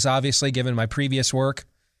Texas, obviously, given my previous work.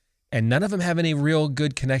 And none of them have any real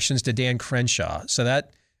good connections to Dan Crenshaw. So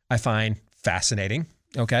that I find fascinating.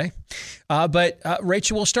 Okay. But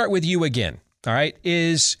Rachel, we'll start with you again. All right.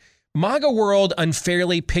 Is MAGA World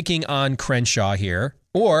unfairly picking on Crenshaw here,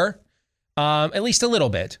 or at least a little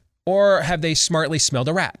bit, or have they smartly smelled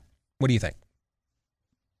a rat? What do you think?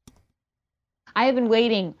 I have been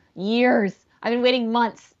waiting years. I've been waiting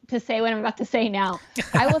months to say what I'm about to say now.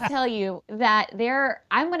 I will tell you that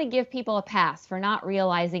I'm going to give people a pass for not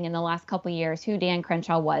realizing in the last couple of years who Dan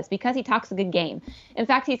Crenshaw was, because he talks a good game. In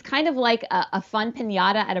fact, he's kind of like a fun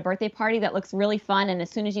piñata at a birthday party that looks really fun, and as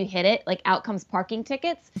soon as you hit it, like out comes parking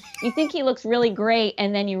tickets. You think he looks really great,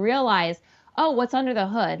 and then you realize, oh, what's under the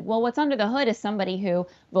hood? Well, what's under the hood is somebody who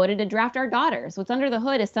voted to draft our daughters. What's under the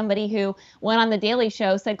hood is somebody who went on the Daily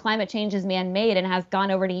Show, said climate change is man-made, and has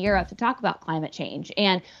gone over to Europe to talk about climate change,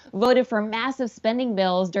 and voted for massive spending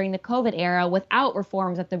bills during the COVID era without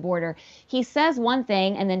reforms at the border. He says one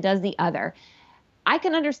thing and then does the other. I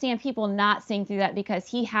can understand people not seeing through that because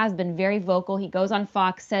he has been very vocal. He goes on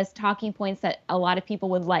Fox, says talking points that a lot of people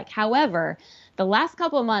would like. However, the last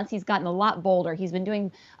couple of months, he's gotten a lot bolder. He's been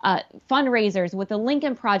doing fundraisers with the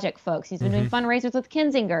Lincoln Project folks. He's been doing fundraisers with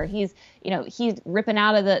Kinzinger. He's ripping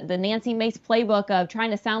out of the Nancy Mace playbook of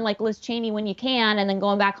trying to sound like Liz Cheney when you can, and then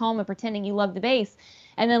going back home and pretending you love the base.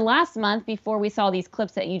 And then last month, before we saw these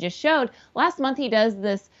clips that you just showed, last month he does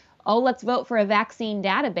this, let's vote for a vaccine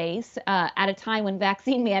database at a time when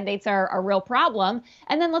vaccine mandates are a real problem.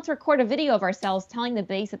 And then let's record a video of ourselves telling the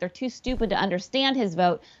base that they're too stupid to understand his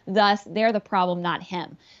vote. Thus, they're the problem, not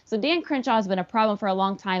him. So Dan Crenshaw has been a problem for a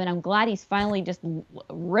long time, and I'm glad he's finally just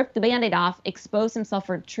ripped the Band-Aid off, exposed himself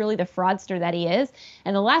for truly the fraudster that he is.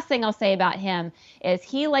 And the last thing I'll say about him is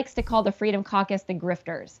he likes to call the Freedom Caucus the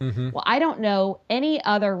grifters. Well, I don't know any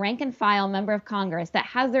other rank and file member of Congress that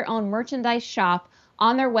has their own merchandise shop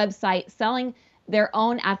on their website selling their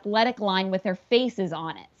own athletic line with their faces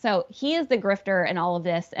on it. So he is the grifter in all of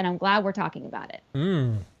this, and I'm glad we're talking about it.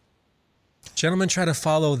 Gentlemen, try to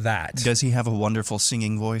follow that. Does he have a wonderful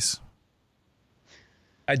singing voice?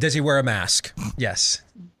 Does he wear a mask? Yes.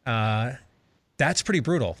 That's pretty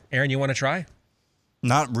brutal. Aaron, you want to try?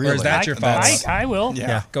 Not really. Or is that your thoughts? I will.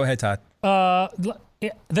 Yeah, go ahead, Todd.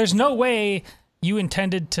 There's no way you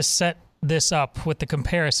intended to set this up with the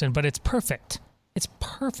comparison, but it's perfect. It's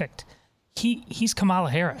perfect. He's Kamala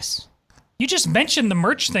Harris. You just mentioned the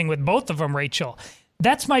merch thing with both of them, Rachel.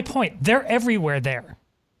 That's my point. They're everywhere there.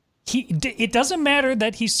 It doesn't matter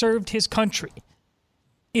that he served his country.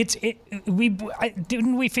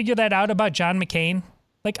 Didn't we figure that out about John McCain?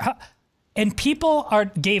 And people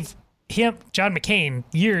gave him, John McCain,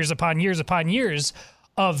 years upon years upon years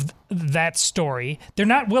of that story. They're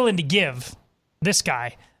not willing to give this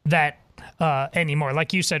guy that anymore.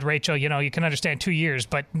 Like you said, Rachel, you can understand 2 years,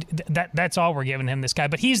 but that's all we're giving him, this guy.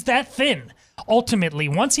 But he's that thin, ultimately,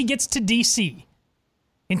 once he gets to D.C.,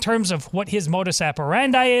 in terms of what his modus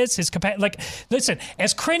operandi is, his capacity. Listen,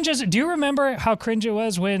 as cringe as... Do you remember how cringe it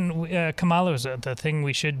was when Kamala was the thing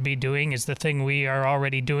we should be doing is the thing we are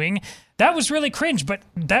already doing? That was really cringe, but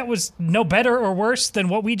that was no better or worse than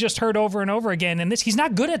what we just heard over and over again. And he's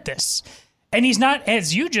not good at this. And he's not,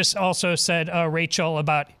 as you just also said, Rachel,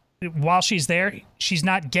 about while she's there, she's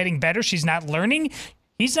not getting better, she's not learning.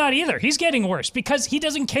 He's not either. He's getting worse because he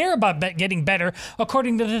doesn't care about getting better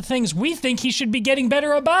according to the things we think he should be getting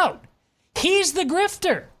better about. He's the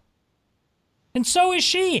grifter. And so is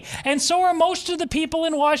she. And so are most of the people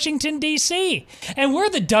in Washington, D.C. And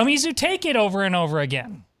we're the dummies who take it over and over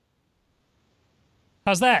again.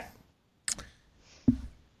 How's that? It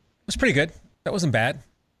was pretty good. That wasn't bad.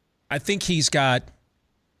 I think he's got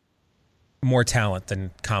more talent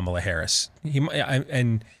than Kamala Harris.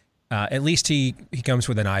 At least he comes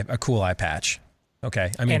with a cool eye patch.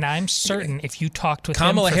 Okay, and I'm certain if you talked with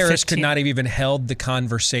Kamala him for Harris 15... could not have even held the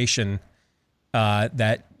conversation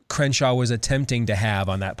that Crenshaw was attempting to have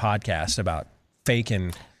on that podcast about fake,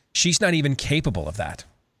 and she's not even capable of that.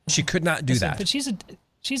 She could not do that. But she's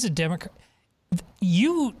a Democrat.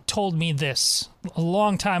 You told me this a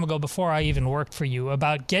long time ago before I even worked for you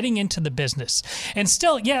about getting into the business. And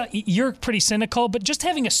still, yeah, you're pretty cynical, but just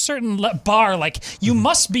having a certain bar, like you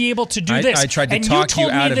must be able to do this. I tried to talk you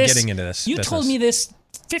out of getting into this You business. told me this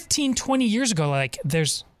 15, 20 years ago, like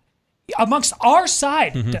there's, amongst our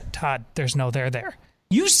side, Todd, there's no there there.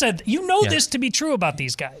 You said, this to be true about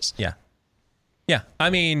these guys. Yeah. Yeah,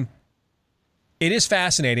 I mean... It is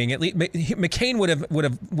fascinating. At least McCain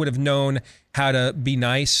would have known how to be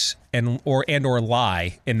nice and or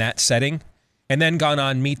lie in that setting, and then gone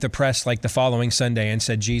on Meet the Press like the following Sunday and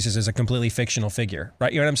said Jesus is a completely fictional figure.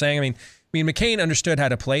 Right? You know what I'm saying? I mean, McCain understood how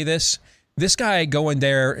to play this. This guy going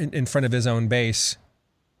there in front of his own base.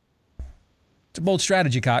 It's a bold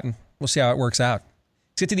strategy, Cotton. We'll see how it works out.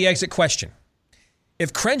 Let's get to the exit question.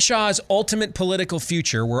 If Crenshaw's ultimate political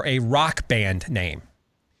future were a rock band name,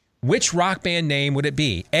 which rock band name would it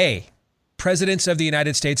be? A, Presidents of the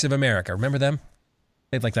United States of America. Remember them?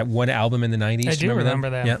 They had like that one album in the 90s. I do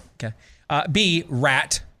remember that. Yeah, okay. B,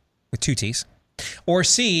 Rat, with 2 T's. Or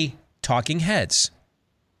C, Talking Heads.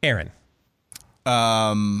 Aaron.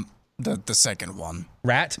 The second one.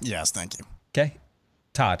 Rat? Yes, thank you. Okay.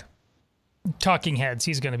 Todd. Talking Heads.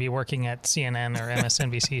 He's going to be working at CNN or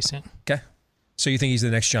MSNBC soon. Okay. So you think he's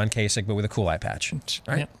the next John Kasich, but with a cool eye patch. All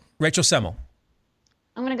right. Yep. Rachel Semmel.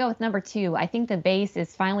 I'm going to go with number 2. I think the base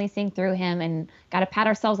is finally seeing through him and got to pat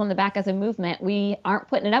ourselves on the back as a movement. We aren't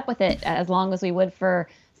putting it up with it as long as we would for,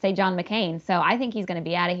 say, John McCain. So I think he's going to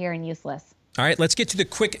be out of here and useless. All right, let's get to the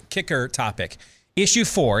quick kicker topic. Issue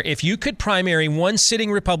 4, if you could primary one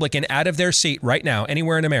sitting Republican out of their seat right now,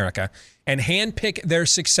 anywhere in America, and handpick their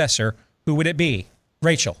successor, who would it be?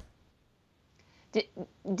 Rachel. Do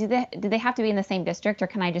they have to be in the same district, or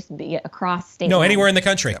can I just be across state No, lines? anywhere in the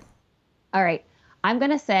country. All right. I'm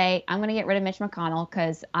going to get rid of Mitch McConnell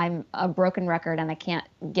because I'm a broken record and I can't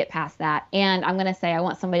get past that. And I'm going to say I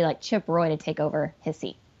want somebody like Chip Roy to take over his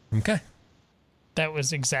seat. Okay. That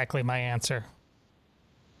was exactly my answer.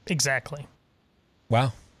 Exactly.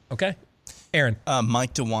 Wow. Okay. Aaron.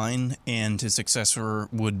 Mike DeWine, and his successor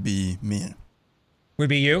would be me. Would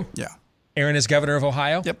be you? Yeah. Aaron is governor of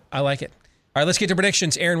Ohio? Yep. I like it. All right, let's get to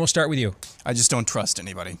predictions. Aaron, we'll start with you. I just don't trust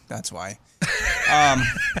anybody. That's why. I'm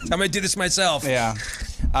going to do this myself. Yeah.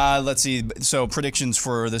 Let's see. So predictions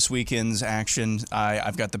for this weekend's action.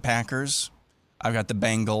 I've got the Packers. I've got the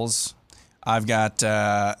Bengals. I've got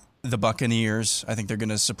the Buccaneers. I think they're going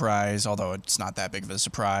to surprise, although it's not that big of a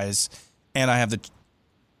surprise. And I have the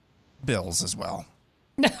Bills as well.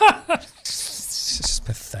 This is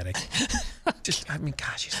pathetic.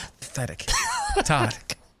 Gosh, he's pathetic. Todd.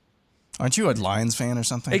 Aren't you a Lions fan or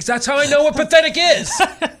something? That's how I know what pathetic is.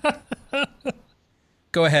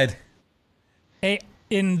 Go ahead. Hey,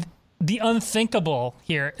 in the unthinkable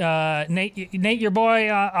here, Nate, your boy,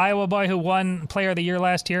 Iowa boy who won Player of the Year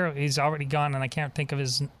last year, he's already gone, and I can't think of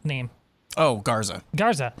his name. Oh, Garza.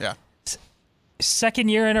 Yeah. Second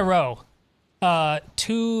year in a row.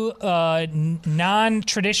 Two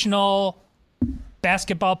non-traditional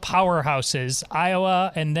basketball powerhouses,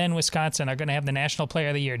 Iowa and then Wisconsin, are going to have the National Player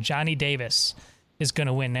of the Year. Johnny Davis is going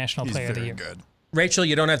to win National Player of the Year. Good. Rachel,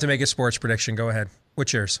 you don't have to make a sports prediction. Go ahead.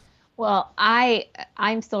 What's yours? Well,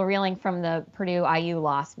 I'm still reeling from the Purdue IU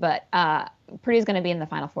loss, but Purdue's going to be in the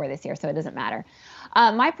Final Four this year, so it doesn't matter.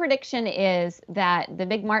 My prediction is that the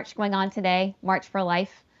big march going on today, March for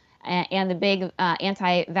Life, and the big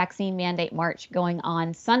anti-vaccine mandate march going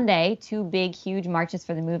on Sunday, two big, huge marches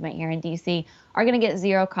for the movement here in D.C., are going to get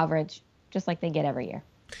zero coverage, just like they get every year.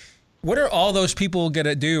 What are all those people going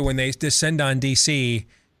to do when they descend on D.C.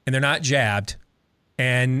 and they're not jabbed?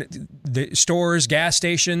 And the stores, gas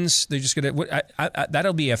stations, they're just going to...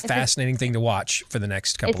 that'll be a fascinating thing to watch for the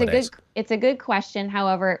next couple of days. It's a good question.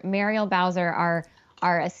 However, Muriel Bowser,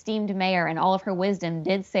 our esteemed mayor, in all of her wisdom,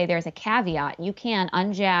 did say there's a caveat. You can,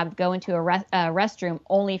 unjabbed, go into a restroom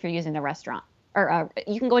only if you're using the restaurant. Or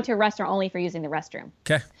you can go into a restaurant only if you're using the restroom.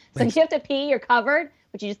 Okay. So if you have to pee, you're covered,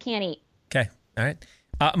 but you just can't eat. Okay. All right.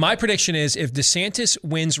 My prediction is if DeSantis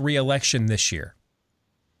wins re-election this year,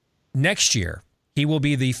 next year, he will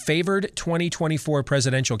be the favored 2024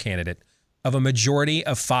 presidential candidate of a majority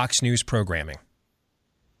of Fox News programming,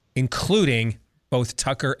 including both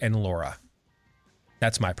Tucker and Laura.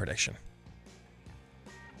 That's my prediction.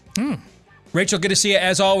 Rachel, good to see you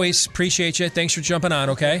as always. Appreciate you. Thanks for jumping on,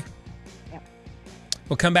 okay? Yep.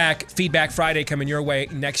 We'll come back. Feedback Friday coming your way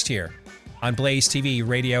next year on Blaze TV,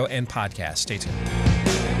 radio, and podcast. Stay tuned.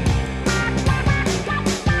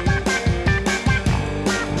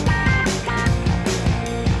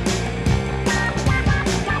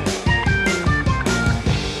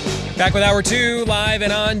 Back with Hour 2, live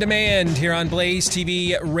and on demand here on Blaze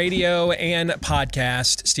TV, radio, and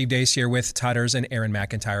podcast. Steve Deace here with Todders and Aaron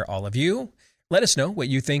McIntyre, all of you. Let us know what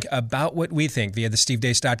you think about what we think via the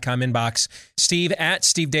stevedeace.com inbox.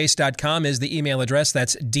 Steve@stevedeace.com is the email address.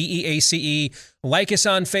 That's DEACE. Like us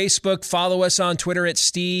on Facebook. Follow us on Twitter at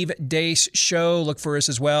Steve Deace Show. Look for us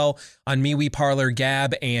as well on MeWe, Parler,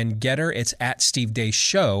 Gab, and Getter. It's at Steve Deace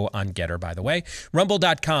Show on Getter, by the way.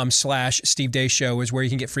 Rumble.com/Steve Deace Show is where you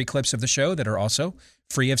can get free clips of the show that are also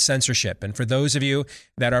free of censorship. And for those of you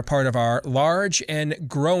that are part of our large and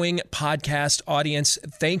growing podcast audience,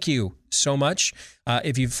 thank you so much.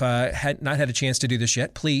 If you've not had a chance to do this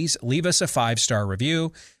yet, please leave us a 5-star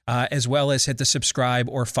review, as well as hit the subscribe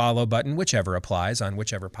or follow button, whichever applies on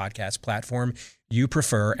whichever podcast platform you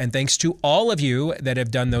prefer. And thanks to all of you that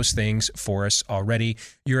have done those things for us already.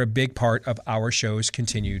 You're a big part of our show's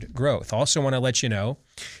continued growth. Also want to let you know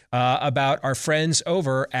about our friends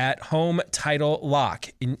over at Home Title Lock.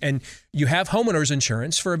 And you have homeowners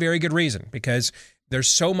insurance for a very good reason, because there's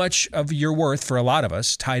so much of your worth for a lot of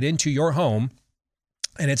us tied into your home.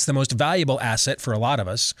 And it's the most valuable asset for a lot of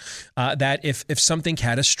us, that if something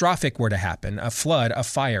catastrophic were to happen, a flood, a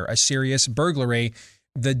fire, a serious burglary,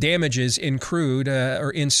 the damages ensued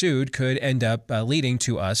could end up leading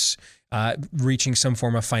to us reaching some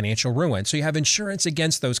form of financial ruin. So you have insurance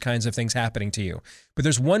against those kinds of things happening to you. But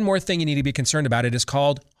there's one more thing you need to be concerned about. It is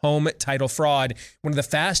called home title fraud, one of the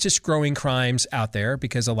fastest growing crimes out there,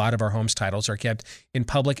 because a lot of our homes titles are kept in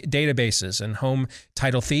public databases, and home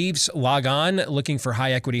title thieves log on looking for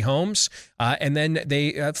high equity homes, and then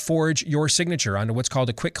they forge your signature onto what's called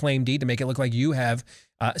a quick claim deed to make it look like you have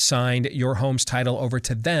signed your home's title over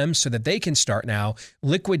to them so that they can start now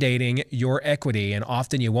liquidating your equity. And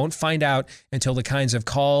often you won't find out until the kinds of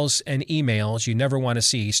calls and emails you never want to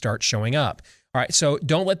see start showing up. All right, so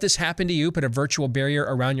don't let this happen to you. Put a virtual barrier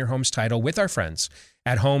around your home's title with our friends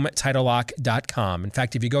at HomeTitleLock.com. In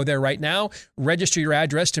fact, if you go there right now, register your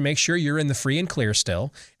address to make sure you're in the free and clear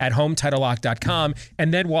still at HomeTitleLock.com.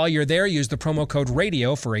 And then while you're there, use the promo code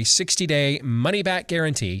RADIO for a 60-day money-back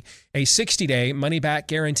guarantee. A 60-day money-back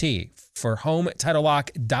guarantee for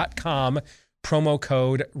HomeTitleLock.com, promo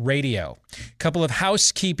code RADIO. Couple of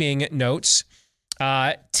housekeeping notes.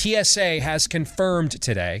 TSA has confirmed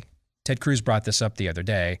today, Ted Cruz brought this up the other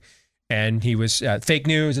day, and he was fake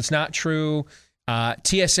news, it's not true.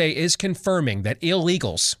 TSA is confirming that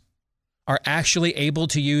illegals are actually able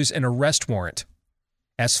to use an arrest warrant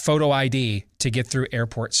as photo ID to get through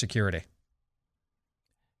airport security.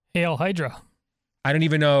 Hail Hydra. I don't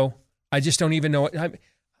even know. I just don't even know.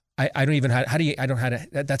 I don't even how do you? I don't know how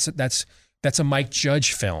to. That's a Mike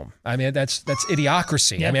Judge film. I mean, that's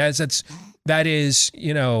idiocracy. Yeah. I mean, that is.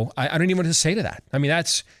 You know, I don't even know what to say to that. I mean,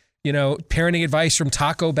 that's. You know, parenting advice from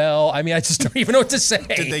Taco Bell. I mean, I just don't even know what to say.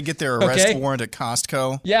 Did they get their arrest warrant at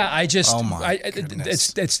Costco? Yeah, I just. Oh my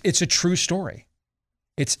goodness. It's a true story.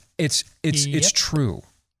 It's true.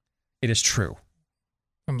 It is true.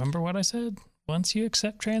 Remember what I said? Once you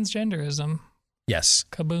accept transgenderism. Yes.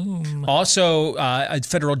 Kaboom. Also, a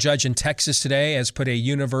federal judge in Texas today has put a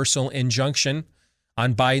universal injunction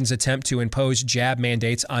on Biden's attempt to impose jab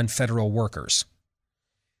mandates on federal workers.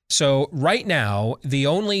 So right now, the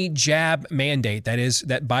only jab mandate that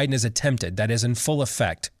Biden has attempted, that is in full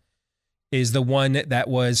effect, is the one that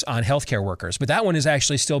was on healthcare workers. But that one is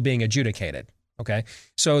actually still being adjudicated. Okay.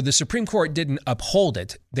 So the Supreme Court didn't uphold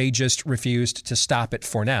it. They just refused to stop it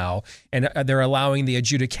for now. And they're allowing the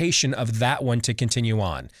adjudication of that one to continue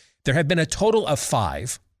on. There have been a total of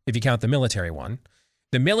 5, if you count the military one.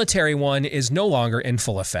 The military one is no longer in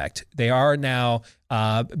full effect. They are now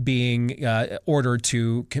being ordered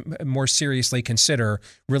to more seriously consider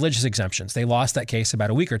religious exemptions. They lost that case about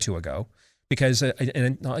a week or two ago because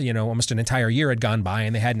almost an entire year had gone by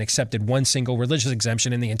and they hadn't accepted one single religious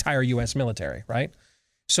exemption in the entire U.S. military, right?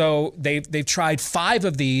 So they've tried 5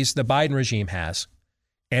 of these, the Biden regime has,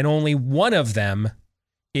 and only one of them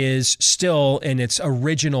is still in its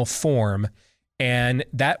original form. And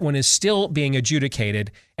that one is still being adjudicated,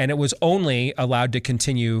 and it was only allowed to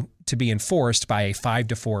continue to be enforced by a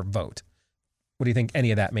 5-4 vote. What do you think any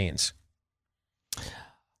of that means?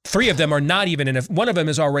 3 of them are not even one of them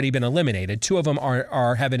has already been eliminated. 2 of them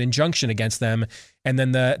have an injunction against them, and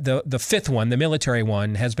then the 5th one, the military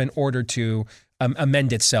one, has been ordered to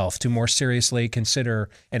amend itself to more seriously consider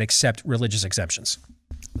and accept religious exemptions.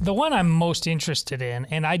 The one I'm most interested in,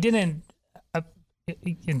 and I didn't.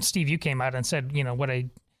 And Steve, you came out and said, what a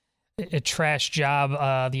trash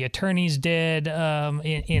job the attorneys did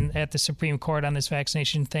at the Supreme Court on this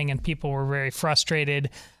vaccination thing, and people were very frustrated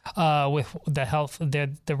with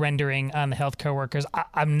the rendering on the healthcare workers.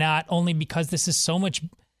 I'm not, only because this is so much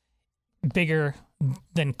bigger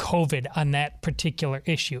than COVID on that particular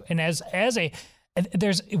issue, and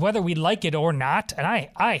there's whether we like it or not, and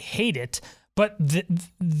I hate it. But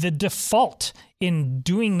the default in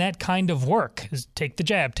doing that kind of work is take the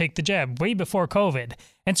jab, way before COVID.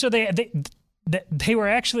 And so they were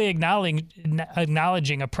actually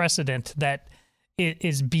acknowledging a precedent that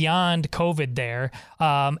is beyond COVID there.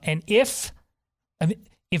 And if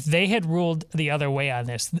they had ruled the other way on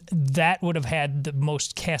this, that would have had the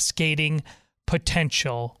most cascading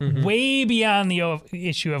potential, way beyond the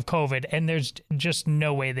issue of COVID. And there's just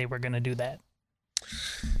no way they were going to do that.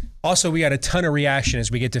 Also, we got a ton of reaction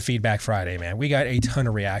as we get to Feedback Friday, man. We got a ton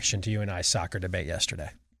of reaction to you and I's soccer debate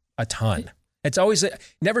yesterday. A ton. It's always,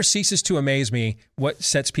 never ceases to amaze me what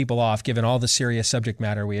sets people off, given all the serious subject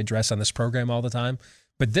matter we address on this program all the time.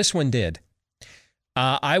 But this one did.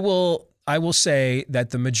 I will say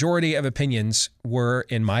that the majority of opinions were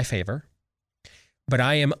in my favor, but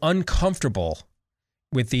I am uncomfortable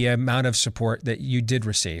with the amount of support that you did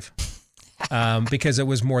receive because it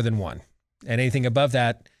was more than one. And anything above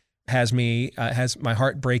that has my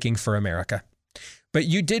heart breaking for America. But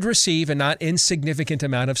you did receive a not insignificant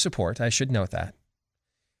amount of support. I should note that.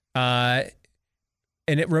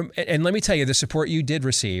 And let me tell you, the support you did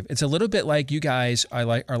receive, it's a little bit like you guys are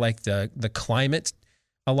like the climate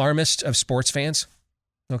alarmist of sports fans.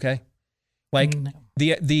 Okay, like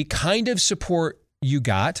the kind of support you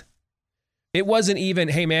got. It wasn't even,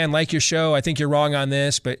 hey man, like your show. I think you're wrong on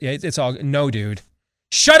this, but it's all no, dude.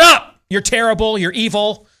 Shut up. You're terrible. You're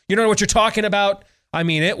evil. You don't know what you're talking about. I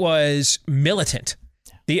mean, it was militant.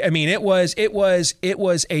 It was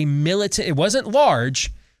a militant. It wasn't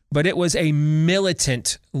large, but it was a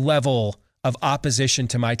militant level of opposition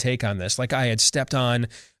to my take on this. Like I had stepped on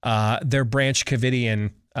their Branch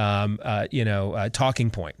Covidian,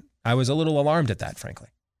 talking point. I was a little alarmed at that, frankly.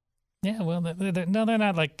 Yeah, well, they're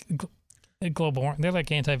not like global warming. They're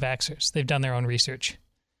like anti-vaxxers. They've done their own research.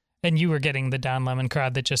 And you were getting the Don Lemon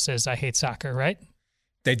crowd that just says, I hate soccer, right?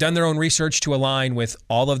 They've done their own research to align with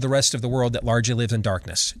all of the rest of the world that largely lives in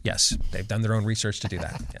darkness. Yes, they've done their own research to do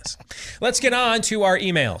that. Yes. Let's get on to our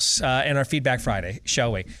emails and our Feedback Friday,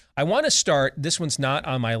 shall we? I want to start, this one's not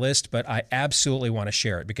on my list, but I absolutely want to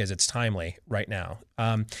share it because it's timely right now.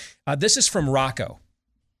 This is from Rocco.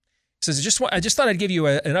 It says, I just thought I'd give you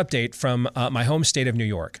an update from my home state of New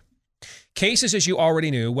York. Cases, as you already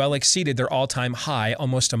knew, well exceeded their all-time high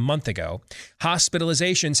almost a month ago.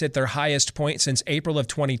 Hospitalizations hit their highest point since April of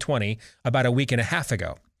 2020, about a week and a half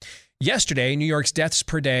ago. Yesterday, New York's deaths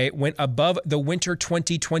per day went above the winter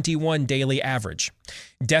 2021 daily average.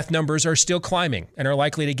 Death numbers are still climbing and are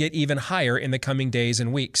likely to get even higher in the coming days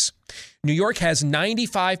and weeks. New York has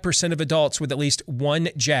 95% of adults with at least one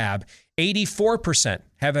jab. 84%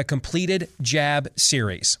 have a completed jab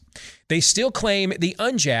series. They still claim the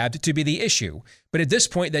unjabbed to be the issue, but at this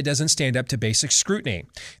point, that doesn't stand up to basic scrutiny.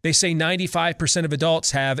 They say 95% of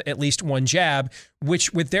adults have at least one jab,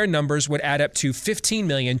 which with their numbers would add up to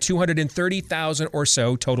 15,230,000 or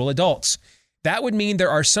so total adults. That would mean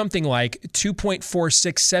there are something like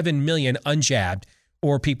 2.467 million unjabbed,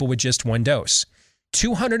 or people with just one dose.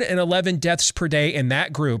 211 deaths per day in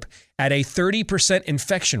that group at a 30%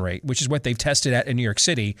 infection rate, which is what they've tested at in New York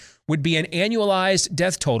City, would be an annualized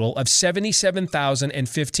death total of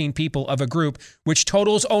 77,015 people of a group, which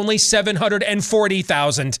totals only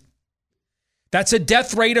 740,000. That's a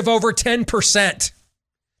death rate of over 10%.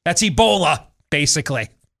 That's Ebola, basically.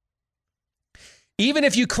 Even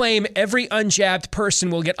if you claim every unjabbed person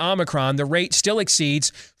will get Omicron, the rate still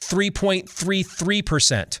exceeds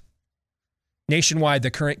 3.33%. Nationwide,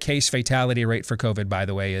 the current case fatality rate for COVID, by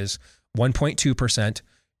the way, is 1.2%,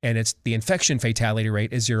 and the infection fatality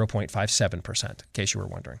rate is 0.57%, in case you were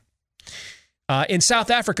wondering. In South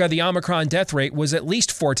Africa, the Omicron death rate was at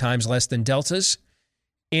least 4 times less than Delta's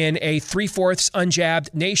in a 3/4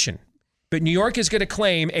 unjabbed nation. But New York is going to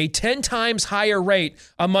claim a 10 times higher rate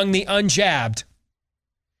among the unjabbed,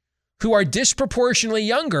 who are disproportionately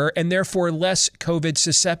younger and therefore less COVID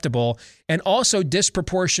susceptible, and also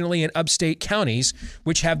disproportionately in upstate counties,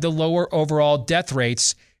 which have the lower overall death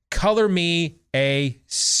rates. Color me a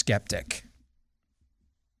skeptic.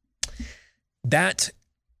 That's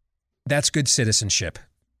good citizenship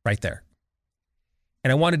right there.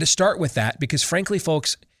 And I wanted to start with that because, frankly,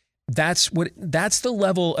 folks, that's the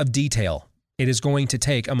level of detail it is going to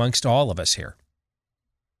take amongst all of us here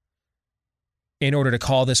in order to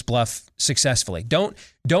call this bluff successfully. Don't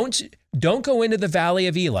go into the Valley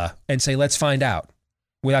of Elah and say, let's find out,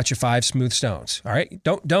 without your 5 smooth stones. All right?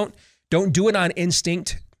 Don't do it on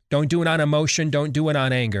instinct. Don't do it on emotion. Don't do it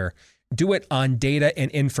on anger. Do it on data and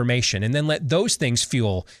information, and then let those things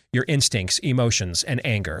fuel your instincts, emotions, and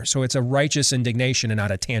anger. So it's a righteous indignation and not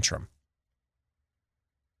a tantrum.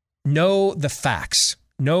 Know the facts.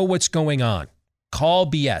 Know what's going on. Call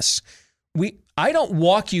BS. I don't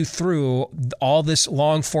walk you through all this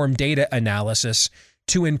long-form data analysis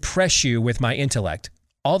to impress you with my intellect,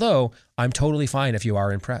 although I'm totally fine if you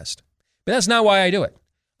are impressed. But that's not why I do it.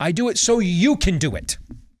 I do it so you can do it.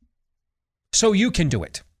 So you can do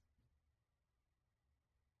it.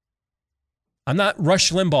 I'm not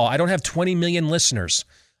Rush Limbaugh. I don't have 20 million listeners.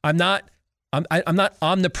 I'm not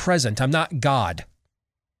omnipresent. I'm not God.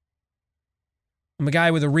 I'm a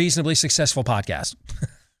guy with a reasonably successful podcast.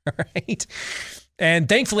 All right. And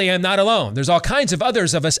thankfully, I'm not alone. There's all kinds of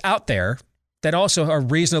others of us out there that also are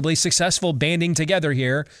reasonably successful, banding together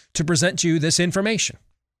here to present you this information.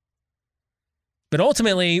 But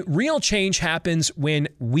ultimately, real change happens when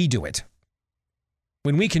we do it,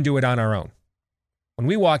 when we can do it on our own, when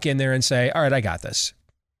we walk in there and say, all right, I got this.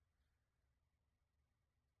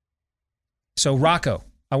 So Rocco,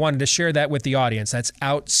 I wanted to share that with the audience. That's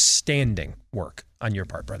outstanding work on your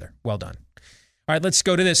part, brother. Well done. All right, let's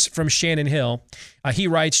go to this from Shannon Hill. He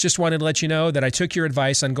writes, just wanted to let you know that I took your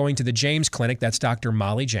advice on going to the James Clinic, that's Dr.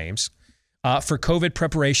 Molly James, for COVID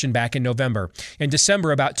preparation back in November. In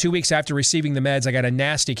December, about 2 weeks after receiving the meds, I got a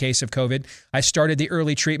nasty case of COVID. I started the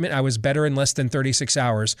early treatment. I was better in less than 36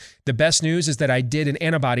 hours. The best news is that I did an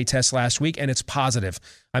antibody test last week, and it's positive.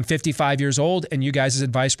 I'm 55 years old, and you guys'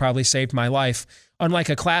 advice probably saved my life. Unlike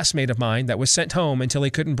a classmate of mine that was sent home until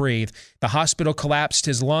he couldn't breathe, the hospital collapsed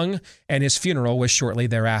his lung, and his funeral was shortly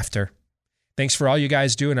thereafter. Thanks for all you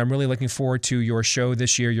guys do, and I'm really looking forward to your show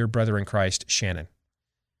this year, your brother in Christ, Shannon.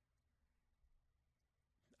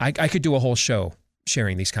 I could do a whole show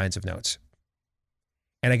sharing these kinds of notes.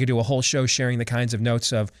 And I could do a whole show sharing the kinds of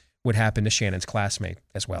notes of what happened to Shannon's classmate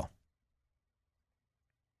as well.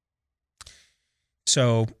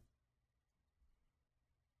 So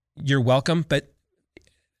you're welcome, but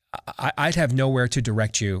I'd have nowhere to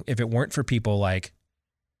direct you if it weren't for people like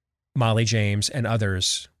Molly James and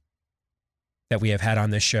others that we have had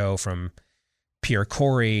on this show, from Pierre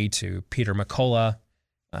Corey to Peter McCullough.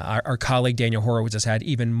 Our colleague Daniel Horowitz has had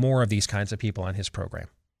even more of these kinds of people on his program.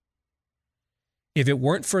 If it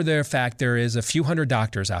weren't for the fact there is a few hundred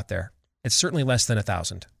doctors out there, it's certainly less than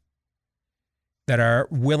 1,000, that are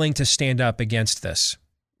willing to stand up against this,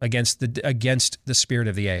 against the spirit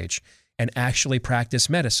of the age, and actually practice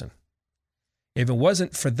medicine. If it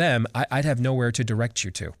wasn't for them, I'd have nowhere to direct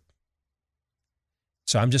you to.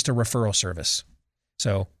 So I'm just a referral service.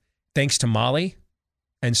 So thanks to Molly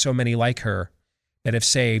and so many like her that have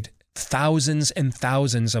saved thousands and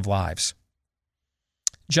thousands of lives.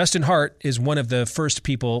 Justin Hart is one of the first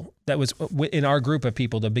people that was in our group of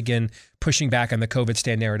people to begin pushing back on the COVID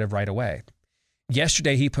stand narrative right away.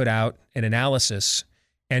 Yesterday, he put out an analysis,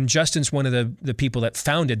 and Justin's one of the people that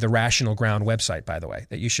founded the Rational Ground website, by the way,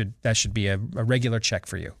 that should be a regular check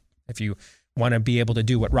for you if you want to be able to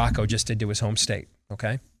do what Rocco just did to his home state,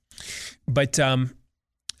 okay? But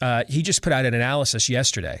he just put out an analysis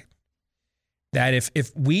yesterday that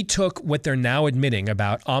if we took what they're now admitting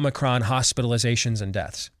about Omicron hospitalizations and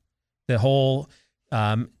deaths, the whole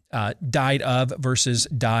died of versus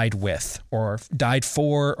died with, or died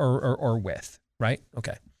for or with, right?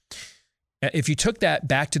 Okay. If you took that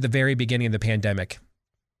back to the very beginning of the pandemic,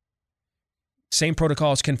 same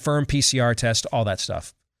protocols, confirmed PCR test, all that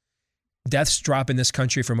stuff, deaths drop in this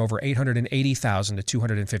country from over 880,000 to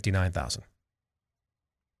 259,000.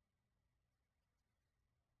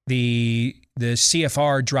 The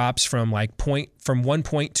CFR drops from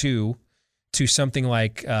 1.2 to something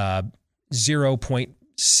like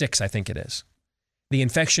 0.6, I think it is. The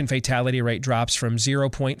infection fatality rate drops from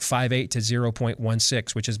 0.58 to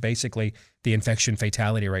 0.16, which is basically the infection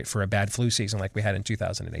fatality rate for a bad flu season like we had in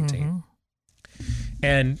 2018. Mm-hmm.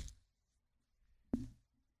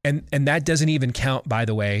 And that doesn't even count, by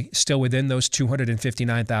the way, still within those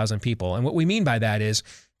 259,000 people. And what we mean by that is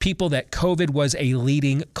people that COVID was a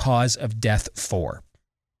leading cause of death for.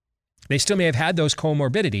 They still may have had those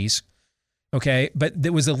comorbidities, okay, but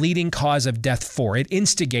it was a leading cause of death for. It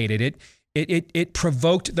instigated it. It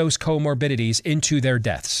provoked those comorbidities into their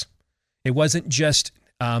deaths. It wasn't just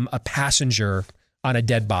a passenger on a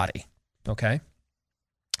dead body, okay?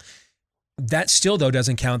 That still, though,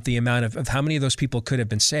 doesn't count the amount of how many of those people could have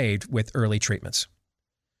been saved with early treatments.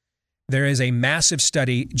 There is a massive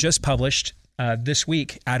study just published this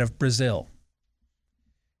week out of Brazil.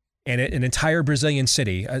 And an entire Brazilian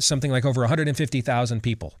city, something like over 150,000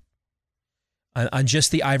 people, on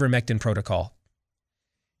just the ivermectin protocol.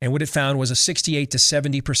 And what it found was a 68 to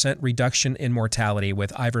 70% reduction in mortality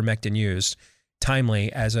with ivermectin used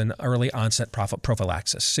timely as an early onset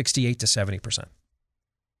prophylaxis, 68 to 70%.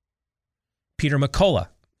 Peter McCullough,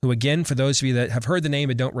 who, again, for those of you that have heard the name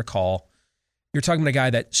but don't recall, you're talking about a guy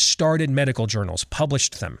that started medical journals,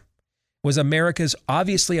 published them, was America's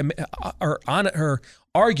arguably,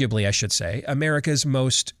 I should say, America's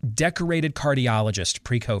most decorated cardiologist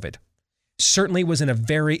pre-COVID. Certainly was in a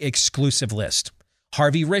very exclusive list.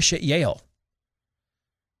 Harvey Risch at Yale,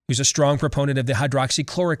 who's a strong proponent of the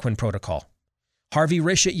hydroxychloroquine protocol. Harvey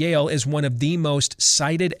Risch at Yale is one of the most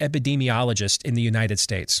cited epidemiologists in the United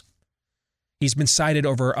States. He's been cited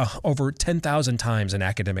over 10,000 times in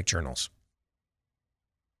academic journals.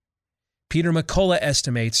 Peter McCullough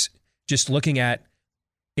estimates, just looking at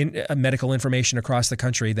medical information across the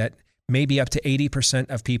country, that maybe up to 80%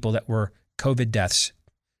 of people that were COVID deaths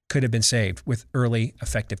could have been saved with early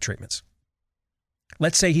effective treatments.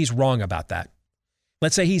 Let's say he's wrong about that.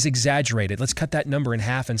 Let's say he's exaggerated. Let's cut that number in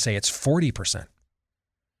half and say it's 40%.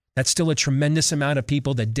 That's still a tremendous amount of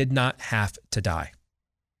people that did not have to die.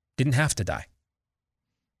 Didn't have to die.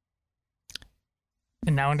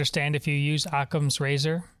 And now understand, if you use Occam's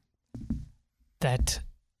razor, that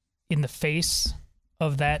in the face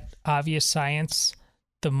of that obvious science,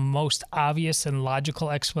 the most obvious and logical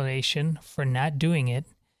explanation for not doing it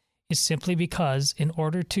is simply because in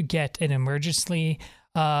order to get an emergency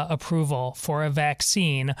approval for a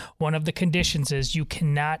vaccine, one of the conditions is you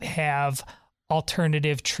cannot have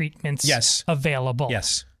alternative treatments available.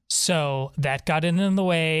 Yes. So that got in the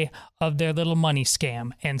way of their little money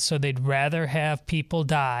scam. And so they'd rather have people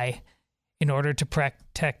die in order to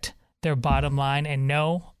protect their bottom line. And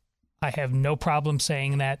no, I have no problem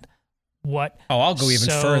saying that. I'll go even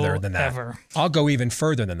further than that. I'll go even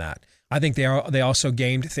further than that. I think they also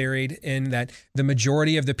game theoried in that the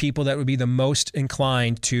majority of the people that would be the most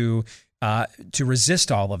inclined to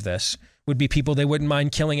resist all of this would be people they wouldn't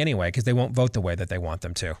mind killing anyway, because they won't vote the way that they want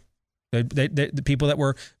them to. The people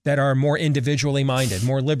that are more individually minded,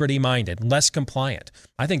 more liberty minded, less compliant.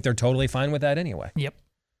 I think they're totally fine with that anyway. Yep.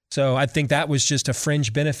 So I think that was just a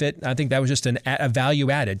fringe benefit. I think that was just a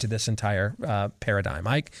value added to this entire paradigm.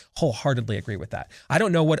 I wholeheartly agree with that. I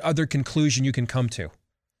don't know what other conclusion you can come to.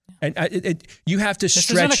 And you have to stretch.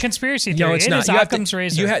 This isn't a conspiracy theory. No, it's it not. is Occam's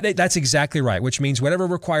razor. That's exactly right, which means whatever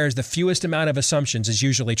requires the fewest amount of assumptions is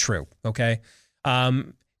usually true, okay?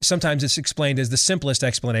 Sometimes it's explained as the simplest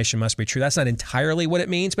explanation must be true. That's not entirely what it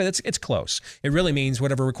means, but it's close. It really means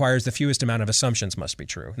whatever requires the fewest amount of assumptions must be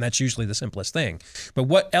true, and that's usually the simplest thing. But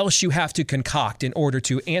what else you have to concoct in order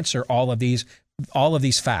to answer all of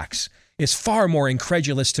these facts is far more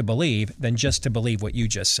incredulous to believe than just to believe what you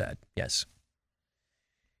just said. Yes.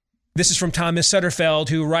 This is from Thomas Sutterfeld,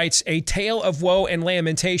 who writes, "A tale of woe and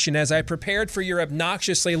lamentation as I prepared for your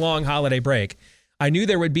obnoxiously long holiday break. I knew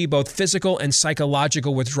there would be both physical and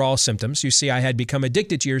psychological withdrawal symptoms. You see, I had become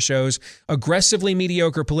addicted to your show's aggressively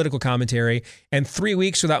mediocre political commentary, and 3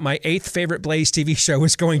 weeks without my 8th favorite Blaze TV show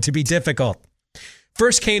was going to be difficult.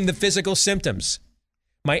 First came the physical symptoms.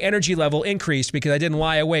 My energy level increased because I didn't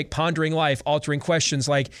lie awake pondering life, altering questions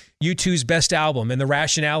like U2's best album and the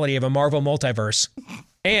rationality of a Marvel multiverse.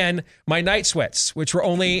 And my night sweats, which were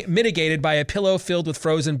only mitigated by a pillow filled with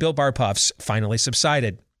frozen Built Bar Puffs, finally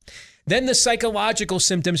subsided. Then the psychological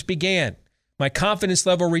symptoms began. My confidence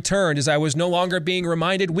level returned as I was no longer being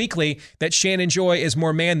reminded weekly that Shannon Joy is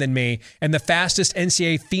more man than me and the fastest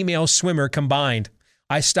NCAA female swimmer combined.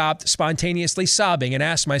 I stopped spontaneously sobbing and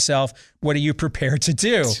asked myself, what are you prepared to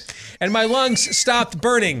do? And my lungs stopped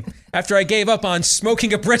burning after I gave up on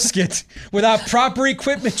smoking a brisket without proper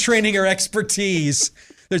equipment training or expertise.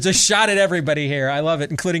 There's a shot at everybody here. I love it,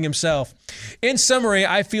 including himself. In summary,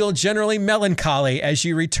 I feel generally melancholy as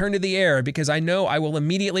you return to the air because I know I will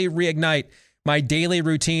immediately reignite my daily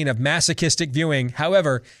routine of masochistic viewing.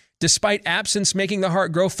 However, despite absence making the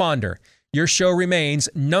heart grow fonder, your show remains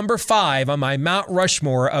number 5 on my Mount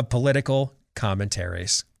Rushmore of political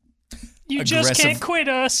commentaries." You just can't quit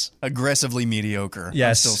us. Aggressively mediocre.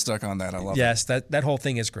 Yes. I'm still stuck on that. I love it. Yes, that whole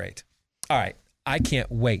thing is great. All right. I can't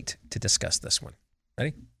wait to discuss this one.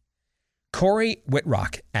 Ready? Corey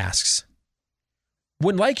Whitrock asks,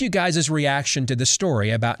 would like you guys' reaction to the story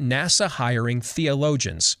about NASA hiring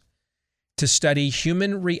theologians to study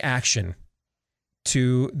human reaction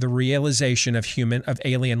to the realization of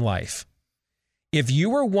alien life. If you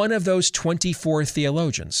were one of those 24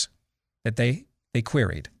 theologians that they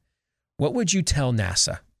queried, what would you tell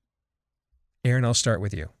NASA? Aaron, I'll start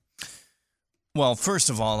with you. Well, first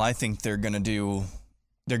of all, I think they're going to do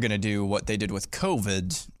what they did with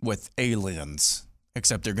COVID with aliens,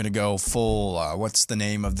 except they're going to go full. What's the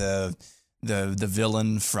name of the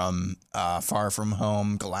villain from Far From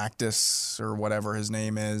Home, Galactus or whatever his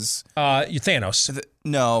name is? Thanos.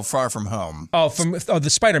 No, Far From Home. Oh, from the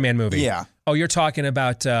Spider-Man movie. Yeah. Oh, you're talking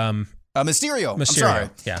about Mysterio. I'm sorry.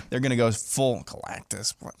 Yeah. They're going to go full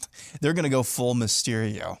Galactus. What? They're going to go full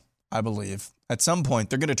Mysterio, I believe. At some point,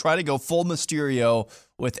 they're going to try to go full Mysterio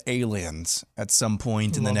with aliens at some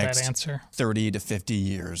point in the next 30 to 50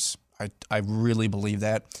 years. I really believe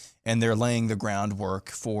that. And they're laying the groundwork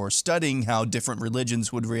for studying how different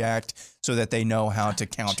religions would react so that they know how to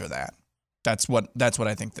counter that. That's what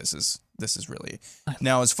I think this is really.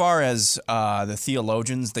 Now, as far as the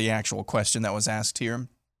theologians, the actual question that was asked here,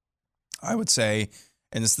 I would say,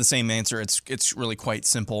 and it's the same answer, it's really quite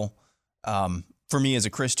simple. For me as a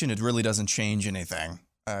Christian, it really doesn't change anything.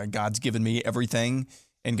 God's given me everything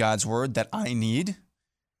in God's word that I need,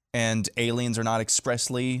 and aliens are not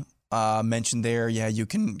expressly mentioned there. Yeah, you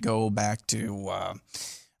can go back to,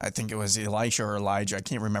 I think it was Elisha or Elijah. I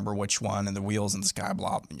can't remember which one, and the wheels in the sky,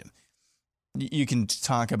 blah. You can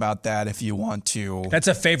talk about that if you want to. That's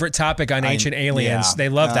a favorite topic on Ancient Aliens. Yeah, they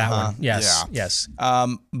love that one. Yes, yeah.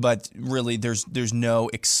 Yes. But really, there's no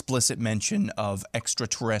explicit mention of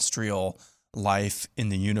extraterrestrial life in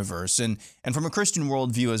the universe. And from a Christian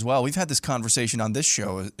worldview as well, we've had this conversation on this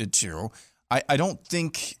show too. I don't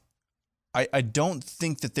think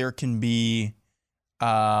that there can be,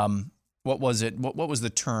 what was it? What was the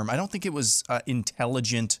term? I don't think it was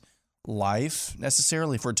intelligent life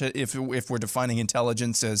necessarily. If we're defining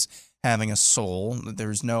intelligence as having a soul,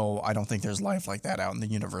 I don't think there's life like that out in the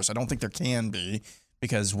universe. I don't think there can be,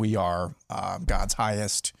 because we are God's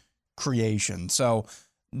highest creation. So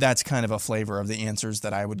that's kind of a flavor of the answers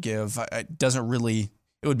that I would give. It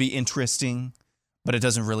would be interesting, but it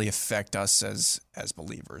doesn't really affect us as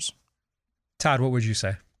believers. Todd, what would you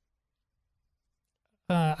say?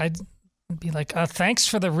 I'd be like, thanks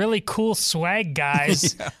for the really cool swag,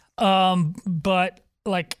 guys. Yeah. But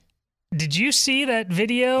like, did you see that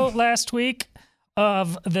video last week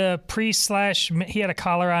of the priest he had a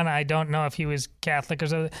collar on. I don't know if he was Catholic or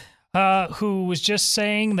something. Who was just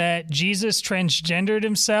saying that Jesus transgendered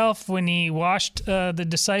himself when he washed the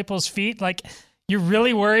disciples' feet. Like, you're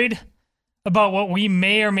really worried about what we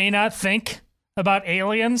may or may not think about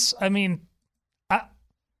aliens? I mean,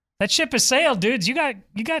 that ship has sailed, dudes. You got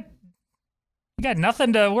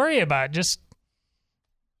nothing to worry about. Just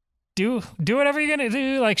do whatever you're gonna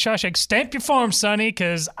do. Like Shawshank, stamp your form, Sonny,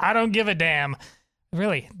 because I don't give a damn.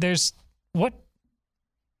 Really,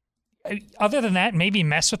 other than that, maybe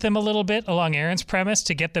mess with them a little bit along Aaron's premise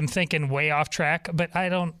to get them thinking way off track. But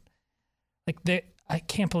I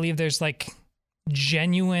can't believe there's like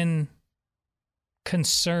genuine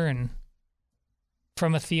concern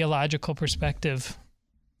from a theological perspective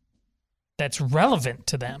that's relevant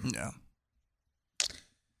to them. Yeah.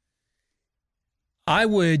 I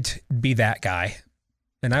would be that guy,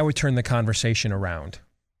 and I would turn the conversation around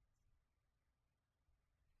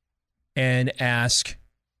and ask,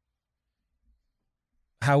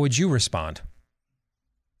 how would you respond?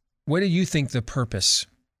 What do you think the purpose,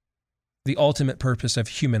 the ultimate purpose of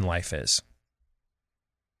human life is?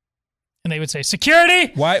 And they would say,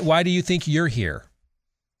 security! Why do you think you're here?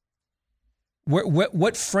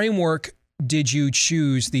 What framework did you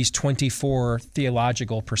choose these 24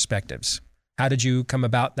 theological perspectives? How did you come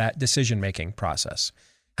about that decision-making process?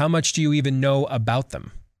 How much do you even know about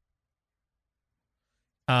them?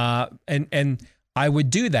 And I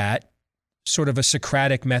would do that sort of a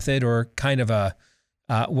Socratic method, or kind of a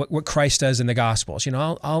what Christ does in the Gospels. You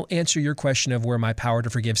know, I'll answer your question of where my power to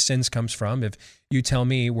forgive sins comes from if you tell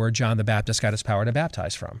me where John the Baptist got his power to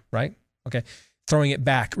baptize from, right? Okay, throwing it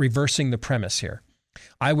back, reversing the premise here.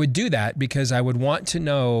 I would do that because I would want to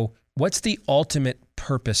know, what's the ultimate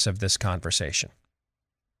purpose of this conversation?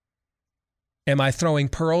 Am I throwing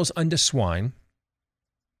pearls unto swine,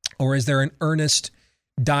 or is there an earnest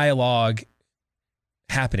dialogue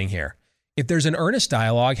happening here? If there's an earnest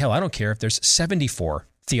dialogue, hell, I don't care if there's 74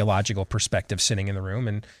 theological perspectives sitting in the room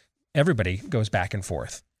and everybody goes back and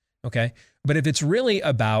forth, okay? But if it's really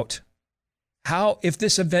about if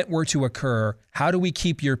this event were to occur, how do we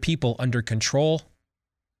keep your people under control?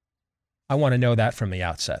 I want to know that from the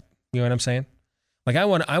outset. You know what I'm saying? Like, I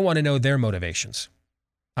want to know their motivations.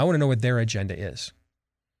 I want to know what their agenda is.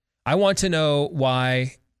 I want to know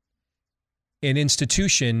why an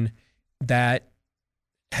institution that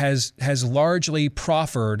has largely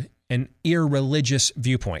proffered an irreligious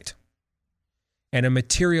viewpoint and a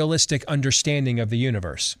materialistic understanding of the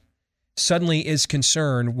universe suddenly is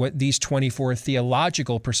concerned what these 24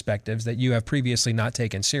 theological perspectives that you have previously not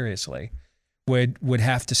taken seriously would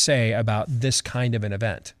have to say about this kind of an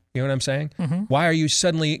event. You know what I'm saying? Mm-hmm. Why are you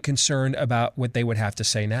suddenly concerned about what they would have to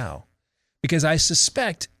say now? Because I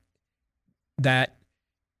suspect that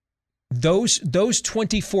those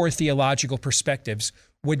 24 theological perspectives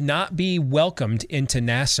would not be welcomed into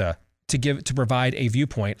NASA to provide a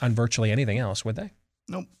viewpoint on virtually anything else, would they?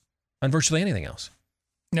 Nope. On virtually anything else?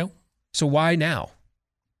 Nope. So why now?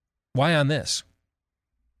 Why on this?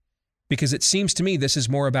 Because it seems to me this is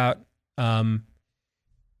more about, can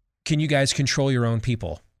you guys control your own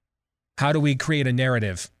people? How do we create a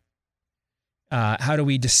narrative? How do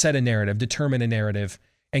we set a narrative, determine a narrative,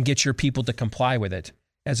 and get your people to comply with it,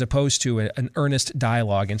 as opposed to an earnest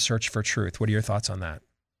dialogue and search for truth? What are your thoughts on that?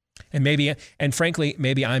 And frankly,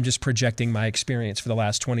 maybe I'm just projecting my experience for the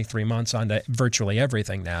last 23 months onto virtually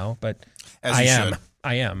everything now, but I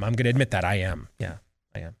am. I'm going to admit that I am. Yeah,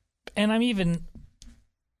 I am. And I'm even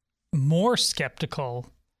more skeptical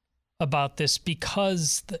about this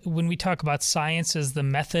because when we talk about science as the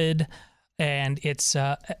method and its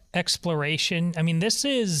exploration, I mean, there's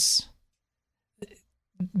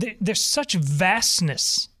such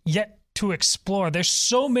vastness yet to explore. There's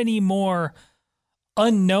so many more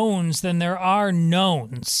unknowns than there are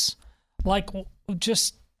knowns. Like,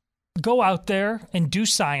 just go out there and do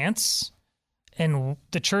science, and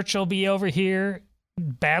the church will be over here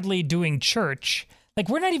badly doing church. Like,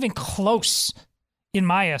 we're not even close, in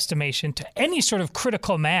my estimation, to any sort of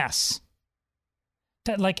critical mass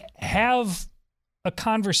to, like, have a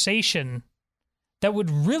conversation that would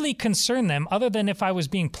really concern them, other than if I was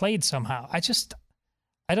being played somehow. I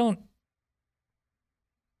don't.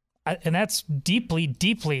 And that's deeply,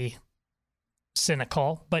 deeply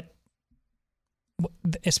cynical, but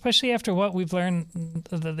especially after what we've learned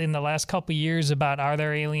in the last couple of years about are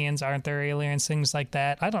there aliens, aren't there aliens, things like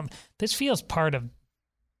that. This feels part of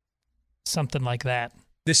something like that.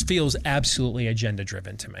 This feels absolutely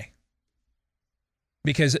agenda-driven to me.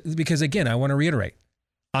 Because again, I want to reiterate,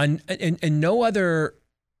 in no other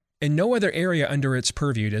in no other area under its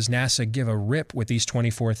purview does NASA give a rip what these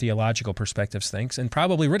 24 theological perspectives thinks, and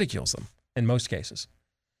probably ridicules them in most cases.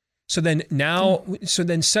 So then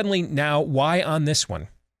suddenly now, why on this one?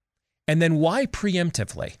 And then why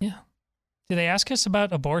preemptively? Yeah. Do they ask us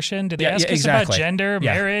about abortion? Do they ask us about gender,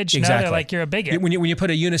 marriage? Exactly. No, they're like, you're a bigot. When you put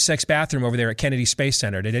a unisex bathroom over there at Kennedy Space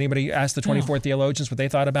Center, did anybody ask the 24 theologians what they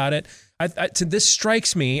thought about it? So this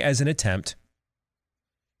strikes me as an attempt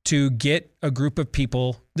to get a group of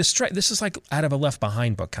people. This is like out of a Left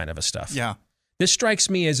Behind book kind of a stuff. Yeah. This strikes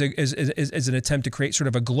me as an attempt to create sort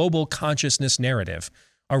of a global consciousness narrative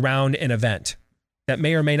around an event that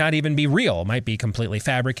may or may not even be real. It might be completely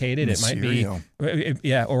fabricated. It might be,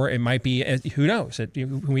 or it might be, who knows?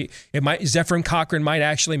 Zephyrin Cochrane might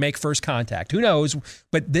actually make first contact. Who knows?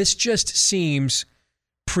 But this just seems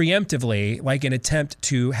preemptively like an attempt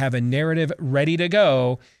to have a narrative ready to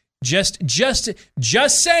go. Just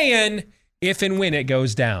saying, if and when it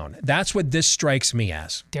goes down. That's what this strikes me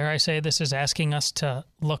as. Dare I say this is asking us to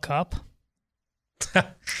look up?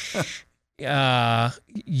 Yeah.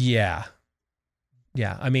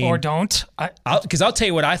 I mean, or don't. Because I'll tell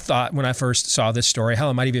you what I thought when I first saw this story. Hell,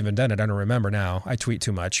 I might have even done it. I don't remember now. I tweet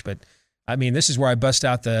too much, but I mean, this is where I bust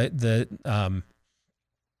out the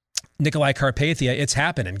Nikolai Carpathia "It's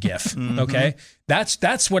Happening" gif. Mm-hmm. Okay,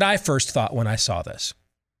 that's what I first thought when I saw this.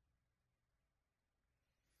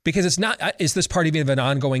 Because it's not. Is this part even of an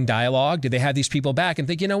ongoing dialogue? Did they have these people back and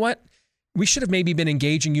think, you know what, we should have maybe been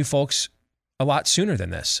engaging you folks a lot sooner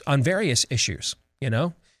than this on various issues? You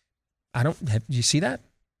know. You see that?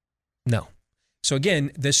 No. So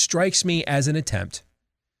again, this strikes me as an attempt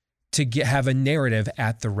to have a narrative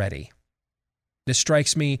at the ready. This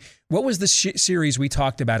strikes me. What was the series we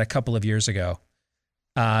talked about a couple of years ago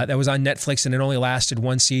that was on Netflix and it only lasted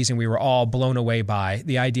one season? We were all blown away by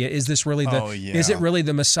the idea. Is this really is it really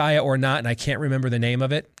the Messiah or not? And I can't remember the name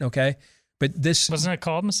of it. Okay. But this wasn't it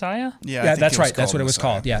called Messiah? Yeah, that's right. That's what it was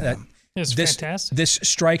called. Yeah. It was fantastic. This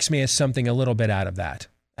strikes me as something a little bit out of that.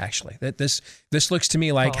 Actually, that this looks to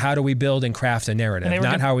me like how do we build and craft a narrative,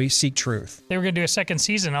 not how we seek truth. They were going to do a second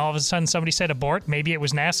season. All of a sudden, somebody said abort. Maybe it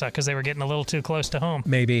was NASA because they were getting a little too close to home.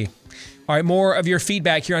 Maybe. All right, more of your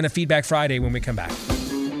feedback here on a Feedback Friday when we come back.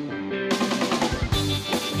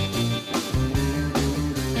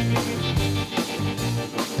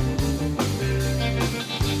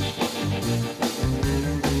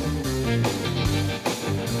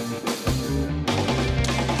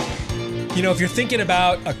 You know, if you're thinking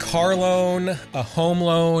about a car loan, a home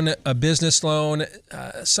loan, a business loan,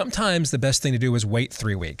 sometimes the best thing to do is wait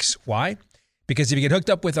 3 weeks. Why? Because if you get hooked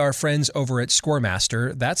up with our friends over at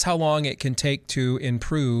ScoreMaster, that's how long it can take to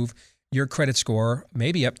improve your credit score,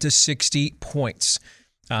 maybe up to 60 points.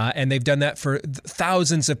 And they've done that for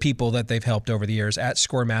thousands of people that they've helped over the years at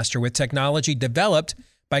ScoreMaster with technology developed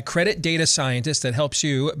by credit data scientists that helps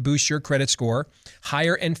you boost your credit score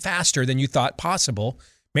higher and faster than you thought possible.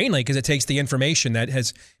 Mainly because it takes the information that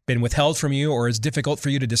has been withheld from you or is difficult for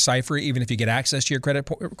you to decipher, even if you get access to your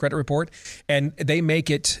credit report, and they make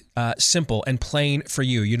it simple and plain for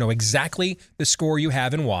you. You know exactly the score you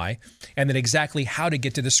have and why, and then exactly how to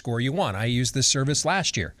get to the score you want. I used this service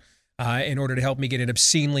last year in order to help me get an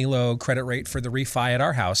obscenely low credit rate for the refi at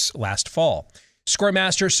our house last fall.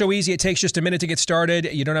 ScoreMaster, so easy. It takes just a minute to get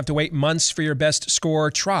started. You don't have to wait months for your best score.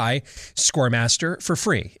 Try ScoreMaster for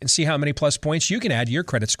free and see how many plus points you can add to your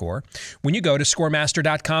credit score when you go to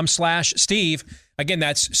scoremaster.com/Steve. Again,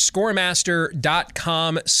 that's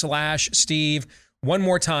scoremaster.com/Steve. One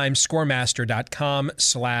more time,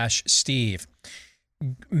 scoremaster.com/Steve.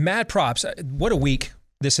 Mad props. What a week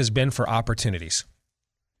this has been for opportunities.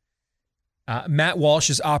 Matt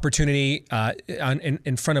Walsh's opportunity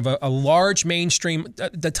in front of a large mainstream,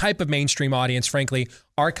 the type of mainstream audience, frankly,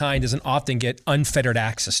 our kind doesn't often get unfettered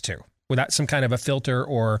access to without some kind of a filter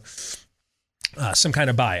or some kind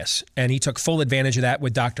of bias. And he took full advantage of that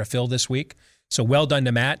with Dr. Phil this week. So well done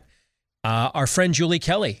to Matt. Our friend Julie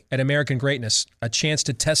Kelly at American Greatness, a chance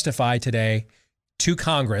to testify today to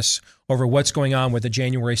Congress over what's going on with the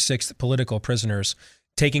January 6th political prisoners,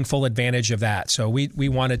 taking full advantage of that. So we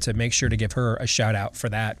wanted to make sure to give her a shout out for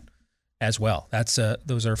that as well.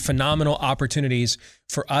 Those are phenomenal opportunities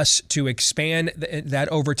for us to expand that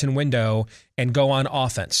Overton window and go on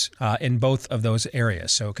offense in both of those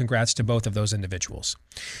areas. So congrats to both of those individuals.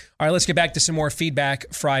 All right, let's get back to some more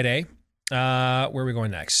Feedback Friday. Where are we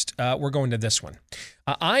going next? We're going to this one.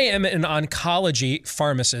 I am an oncology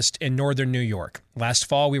pharmacist in northern New York. Last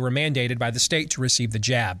fall, we were mandated by the state to receive the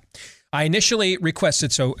jab. I initially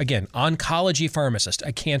requested, so again, oncology pharmacist,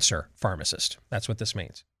 a cancer pharmacist. That's what this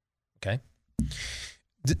means, okay?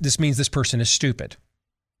 This means this person is stupid.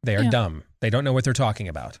 They are dumb. They don't know what they're talking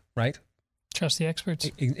about, right? Trust the experts.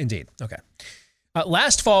 Indeed. Okay.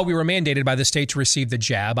 Last fall, we were mandated by the state to receive the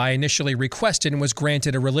jab. I initially requested and was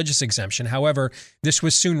granted a religious exemption. However, this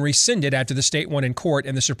was soon rescinded after the state won in court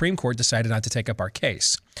and the Supreme Court decided not to take up our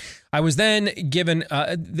case. I was then given,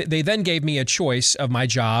 they then gave me a choice of my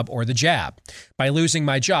job or the jab. By losing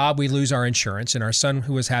my job, we lose our insurance and our son,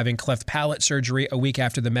 who was having cleft palate surgery a week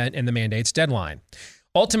after the mandate's deadline.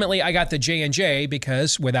 Ultimately, I got the J&J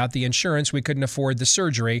because without the insurance, we couldn't afford the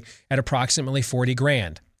surgery at approximately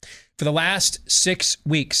 $40,000. For the last 6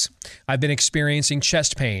 weeks, I've been experiencing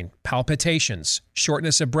chest pain, palpitations,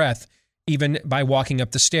 shortness of breath, even by walking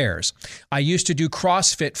up the stairs. I used to do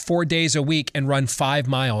CrossFit 4 days a week and run 5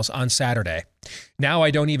 miles on Saturday. Now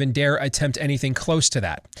I don't even dare attempt anything close to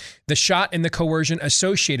that. The shot and the coercion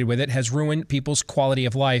associated with it has ruined people's quality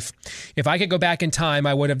of life. If I could go back in time,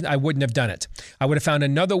 I wouldn't have done it. I would have found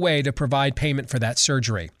another way to provide payment for that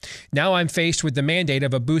surgery. Now I'm faced with the mandate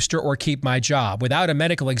of a booster or keep my job. Without a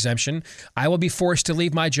medical exemption, I will be forced to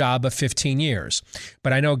leave my job of 15 years.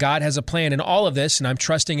 But I know God has a plan in all of this, and I'm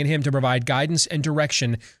trusting in Him to provide guidance and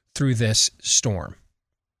direction through this storm.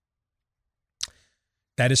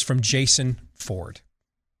 That is from Jason Ford.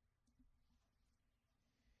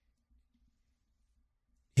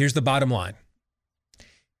 Here's the bottom line.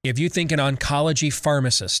 If you think an oncology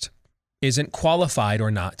pharmacist isn't qualified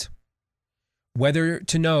or not, whether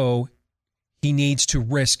to know he needs to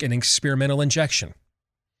risk an experimental injection,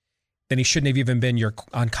 then he shouldn't have even been your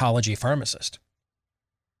oncology pharmacist.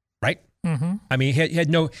 Right? Mm-hmm. I mean,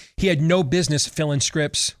 he had no business filling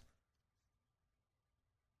scripts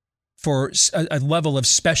for a level of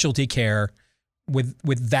specialty care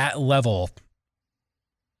with that level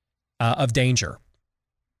of danger,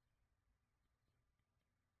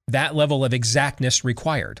 that level of exactness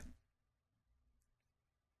required.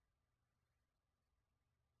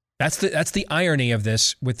 That's the irony of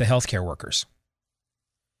this with the healthcare workers.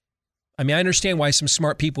 I mean, I understand why some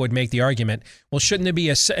smart people would make the argument, well, shouldn't there be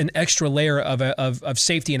an extra layer of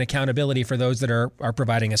safety and accountability for those that are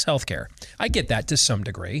providing us healthcare? I get that to some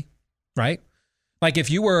degree. Right? Like if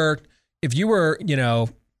you were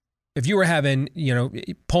having,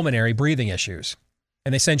 pulmonary breathing issues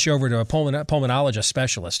and they sent you over to a pulmonologist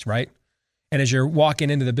specialist, right? And as you're walking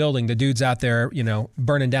into the building, the dude's out there,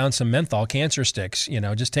 burning down some menthol cancer sticks,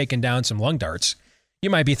 just taking down some lung darts. You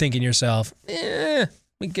might be thinking to yourself, we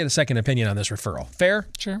can get a second opinion on this referral. Fair?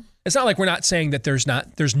 Sure. It's not like we're not saying that there's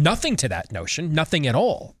nothing to that notion, nothing at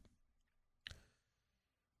all.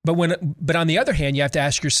 But on the other hand, you have to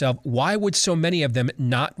ask yourself, why would so many of them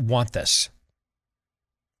not want this?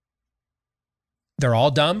 They're all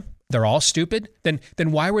dumb. They're all stupid. Then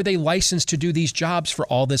why were they licensed to do these jobs for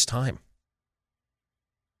all this time?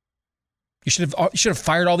 You should have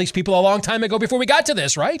fired all these people a long time ago before we got to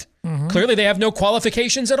this, right? Mm-hmm. Clearly, they have no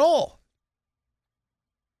qualifications at all.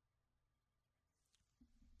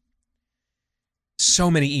 So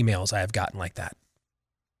many emails I have gotten like that.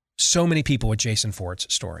 So many people with Jason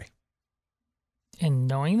Ford's story. And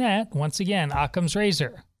knowing that, once again, Occam's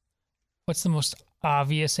razor. What's the most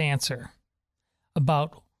obvious answer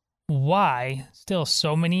about why still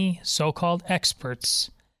so many so-called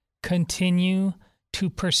experts continue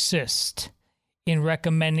to persist in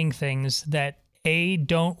recommending things that A,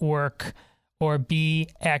 don't work, or B,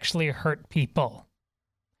 actually hurt people?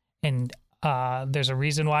 And there's a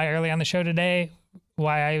reason why early on the show today,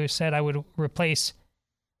 why I said I would replace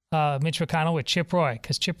Mitch McConnell with Chip Roy,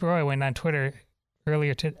 because Chip Roy went on Twitter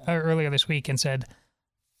earlier this week and said,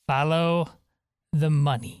 "Follow the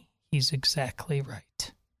money." He's exactly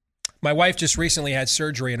right. My wife just recently had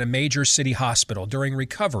surgery in a major city hospital. During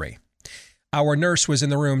recovery, our nurse was in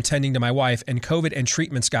the room tending to my wife, and COVID and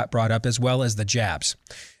treatments got brought up as well as the jabs.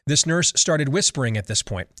 This nurse started whispering at this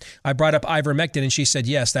point. I brought up ivermectin, and she said,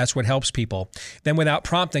 yes, that's what helps people. Then without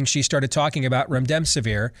prompting, she started talking about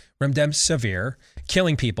remdesivir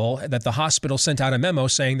killing people, that the hospital sent out a memo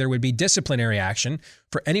saying there would be disciplinary action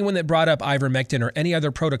for anyone that brought up ivermectin or any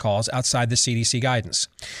other protocols outside the CDC guidance.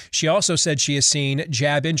 She also said she has seen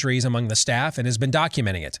jab injuries among the staff and has been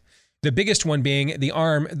documenting it. The biggest one being the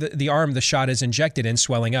arm the shot is injected in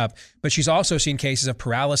swelling up, but she's also seen cases of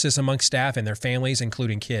paralysis among staff and their families,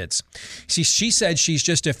 including kids. See, she said she's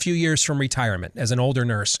just a few years from retirement as an older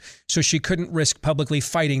nurse, so she couldn't risk publicly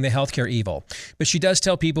fighting the healthcare evil. But she does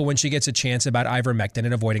tell people when she gets a chance about ivermectin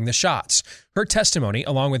and avoiding the shots. Her testimony,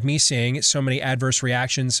 along with me seeing so many adverse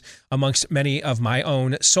reactions amongst many of my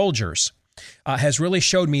own soldiers, has really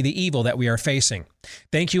showed me the evil that we are facing.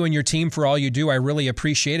 Thank you and your team for all you do. I really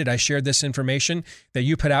appreciate it. I shared this information that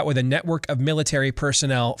you put out with a network of military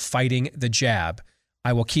personnel fighting the jab.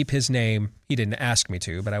 I will keep his name. He didn't ask me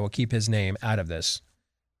to, but I will keep his name out of this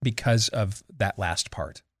because of that last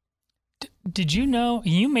part. Did you know,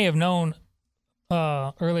 you may have known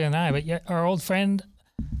earlier than I, but our old friend,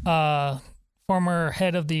 former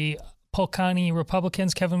head of the Polk County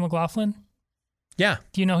Republicans, Kevin McLaughlin? Yeah.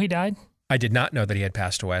 Do you know he died? I did not know that he had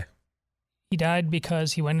passed away. He died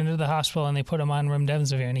because he went into the hospital and they put him on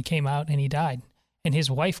remdesivir and he came out and he died. And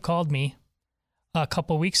his wife called me a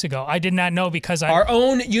couple weeks ago. I did not know because our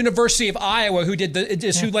own University of Iowa, who did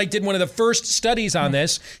did one of the first studies on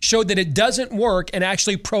this, showed that it doesn't work and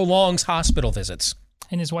actually prolongs hospital visits.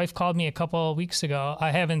 And his wife called me a couple of weeks ago.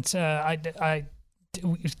 I haven't. Kevin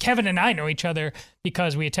and I know each other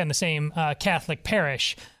because we attend the same Catholic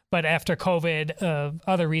parish. But after COVID,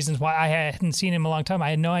 other reasons why I hadn't seen him in a long time, I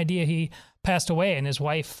had no idea he passed away. And his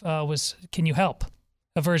wife was, "Can you help?"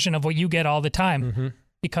 A version of what you get all the time,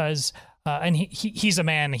 because. And he's a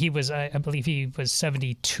man. He was, I believe, he was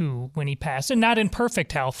 72 when he passed, and not in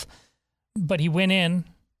perfect health. But he went in.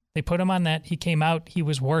 They put him on that. He came out. He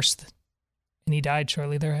was worse, and he died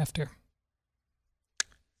shortly thereafter.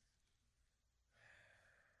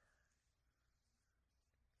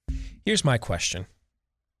 Here's my question: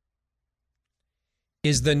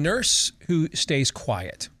 is the nurse who stays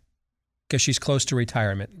quiet because she's close to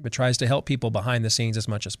retirement, but tries to help people behind the scenes as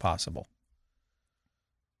much as possible?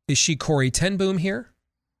 Is she Corey ten Boom here?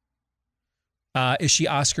 Is she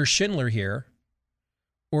Oscar Schindler here?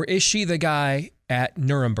 Or is she the guy at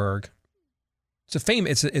Nuremberg? It's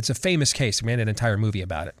a famous case. We made an entire movie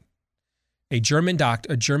about it. A German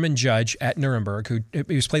judge at Nuremberg, who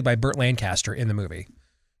he was played by Burt Lancaster in the movie,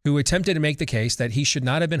 who attempted to make the case that he should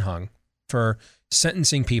not have been hung for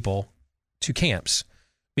sentencing people to camps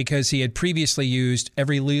because he had previously used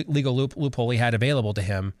every legal loophole he had available to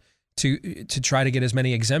him to try to get as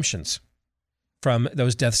many exemptions from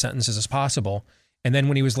those death sentences as possible. And then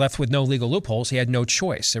when he was left with no legal loopholes, he had no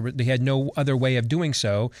choice. He had no other way of doing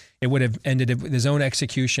so. It would have ended with his own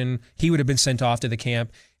execution. He would have been sent off to the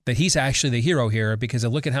camp. That he's actually the hero here because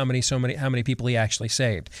look at how many people he actually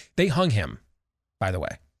saved. They hung him, by the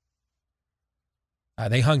way.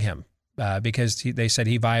 They hung him because they said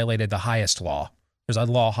he violated the highest law. There's a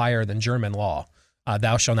law higher than German law.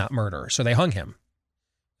 Thou shalt not murder. So they hung him.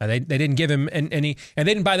 They didn't give him any, and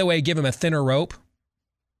they didn't, by the way, give him a thinner rope.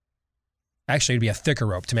 Actually, it'd be a thicker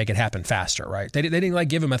rope to make it happen faster, right? They didn't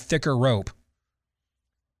give him a thicker rope,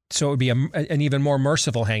 so it would be an even more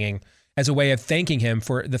merciful hanging as a way of thanking him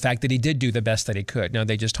for the fact that he did do the best that he could. No,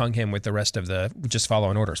 they just hung him with the rest of just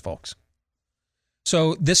following orders, folks.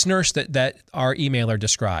 So this nurse that our emailer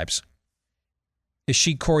describes, is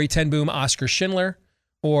she Corey ten Boom, Oscar Schindler,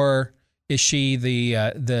 or is she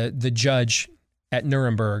the judge at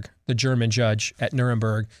Nuremberg, the German judge at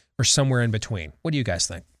Nuremberg, or somewhere in between? What do you guys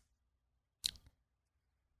think?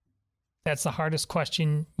 That's the hardest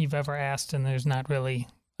question you've ever asked, and there's not really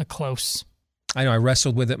a close. I know. I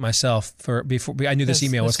wrestled with it myself before I knew this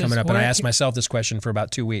email was coming up, and I asked myself this question for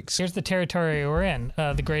about 2 weeks. Here's the territory we're in.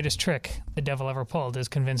 The greatest trick the devil ever pulled is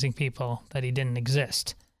convincing people that he didn't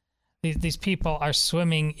exist. These people are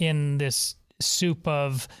swimming in this soup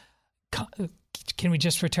of, can we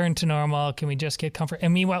just return to normal? Can we just get comfort?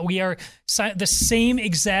 And meanwhile, the same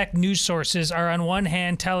exact news sources are on one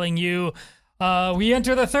hand telling you, we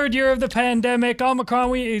enter the third year of the pandemic,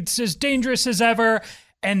 Omicron, it's as dangerous as ever.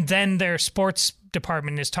 And then their sports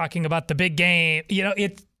department is talking about the big game.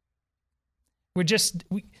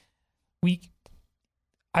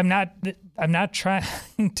 I'm not trying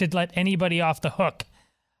to let anybody off the hook,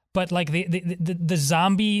 but like the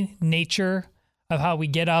zombie nature of how we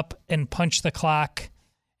get up and punch the clock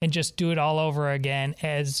and just do it all over again.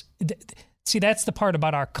 See, that's the part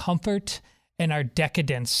about our comfort and our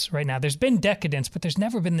decadence right now. There's been decadence, but there's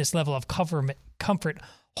never been this level of comfort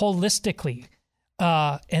holistically.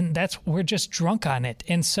 And we're just drunk on it.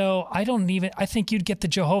 And so I think you'd get the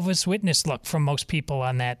Jehovah's Witness look from most people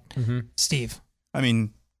on that, Steve. I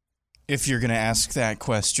mean, if you're going to ask that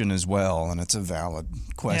question as well, and it's a valid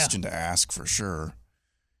question to ask for sure,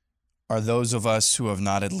 are those of us who have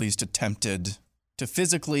not at least attempted to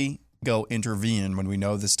physically go intervene when we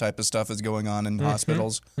know this type of stuff is going on in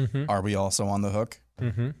hospitals, are we also on the hook?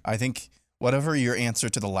 I think whatever your answer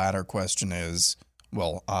to the latter question is,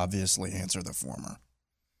 well, obviously answer the former.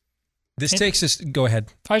 This takes us. Go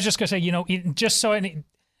ahead. I was just gonna say,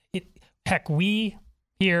 heck, we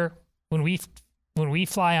here when we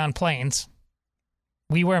fly on planes,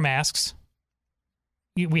 we wear masks.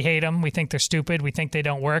 We hate them. We think they're stupid. We think they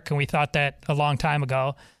don't work, and we thought that a long time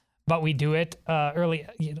ago. But we do it early.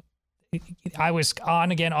 I was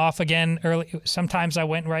on again, off again early. Sometimes I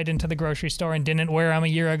went right into the grocery store and didn't wear them a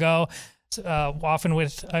year ago. Often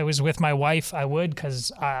I was with my wife, I would,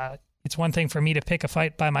 because it's one thing for me to pick a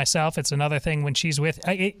fight by myself. It's another thing when she's with.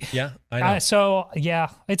 I know.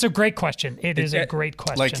 It's a great question. It is a great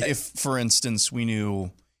question. Like if, for instance, we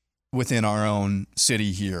knew within our own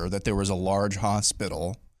city here that there was a large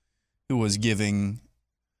hospital who was giving,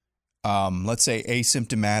 let's say,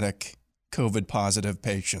 asymptomatic COVID positive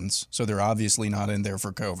patients, so they're obviously not in there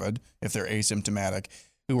for COVID if they're asymptomatic,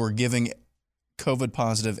 who were giving COVID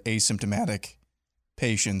positive asymptomatic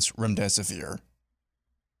patients remdesivir.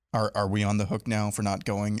 Are we on the hook now for not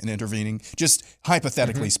going and intervening? Just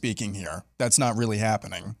hypothetically speaking here, that's not really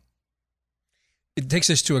happening. It takes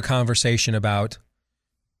us to a conversation about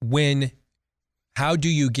how do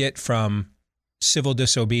you get from civil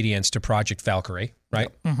disobedience to Project Valkyrie, right?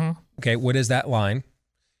 Mm-hmm. Okay, what is that line?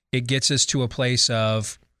 It gets us to a place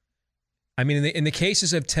of, I mean, in the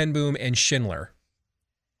cases of Ten Boom and Schindler,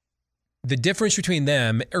 the difference between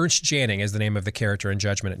them, Ernst Janning is the name of the character in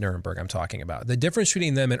Judgment at Nuremberg I'm talking about. The difference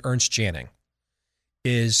between them and Ernst Janning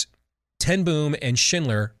is Ten Boom and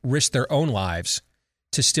Schindler risked their own lives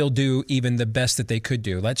to still do even the best that they could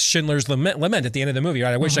do. That's Schindler's lament at the end of the movie,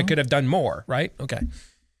 right? I wish I could have done more, right? Okay.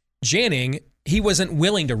 Janning, he wasn't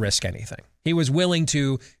willing to risk anything. He was willing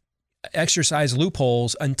to exercise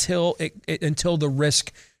loopholes until the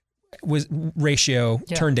risk ratio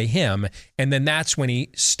turned to him, and then that's when he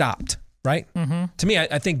stopped, right? Mm-hmm. To me,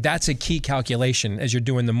 I think that's a key calculation as you're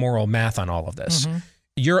doing the moral math on all of this. Mm-hmm.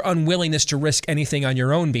 Your unwillingness to risk anything on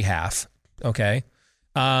your own behalf, okay,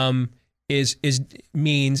 is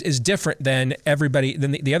different than everybody,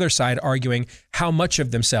 than the other side arguing how much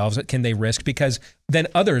of themselves can they risk, because then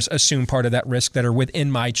others assume part of that risk that are within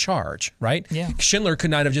my charge, right? Yeah. Schindler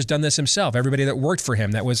could not have just done this himself. Everybody that worked for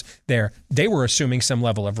him that was there, they were assuming some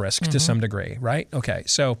level of risk to some degree, right? Okay,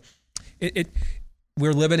 so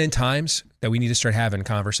we're living in times that we need to start having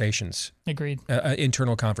conversations. Agreed.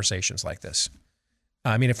 Internal conversations like this.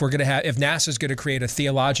 I mean, if NASA's going to create a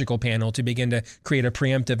theological panel to begin to create a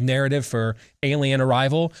preemptive narrative for alien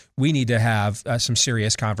arrival, we need to have some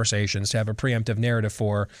serious conversations to have a preemptive narrative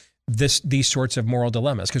for these sorts of moral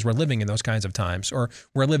dilemmas, because we're living in those kinds of times, or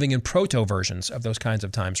we're living in proto versions of those kinds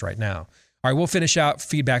of times right now. All right, we'll finish out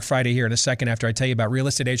Feedback Friday here in a second after I tell you about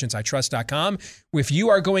realestateagentsitrust.com. If you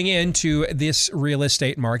are going into this real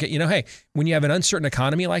estate market, hey, when you have an uncertain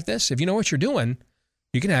economy like this, if you know what you're doing,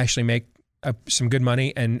 you can actually make some good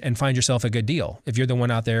money and find yourself a good deal if you're the one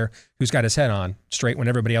out there who's got his head on straight when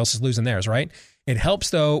everybody else is losing theirs, right? It helps,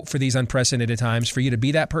 though, for these unprecedented times for you to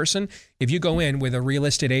be that person if you go in with a real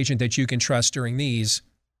estate agent that you can trust during these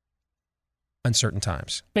uncertain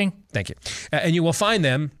times. Bing. Thank you. And you will find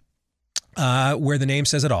them where the name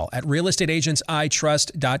says it all, at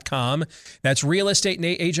realestateagentsitrust.com. That's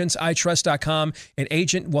realestateagentsitrust.com. An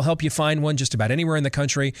agent will help you find one just about anywhere in the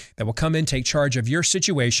country that will come in, take charge of your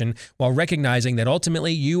situation while recognizing that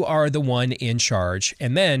ultimately you are the one in charge.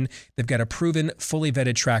 And then they've got a proven, fully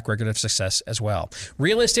vetted track record of success as well.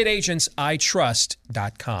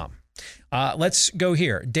 realestateagentsitrust.com. Let's go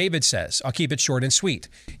here. David says, I'll keep it short and sweet.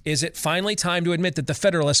 Is it finally time to admit that the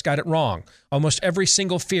Federalists got it wrong? Almost every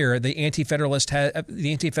single fear the Anti-Federalists had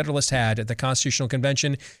at the Constitutional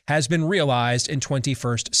Convention has been realized in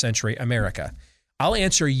 21st century America. I'll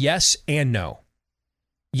answer yes and no.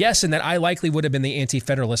 Yes, in that I likely would have been the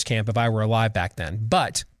Anti-Federalist camp if I were alive back then.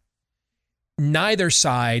 But neither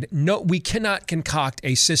side, we cannot concoct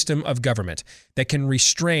a system of government that can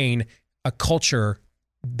restrain a culture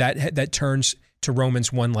that turns to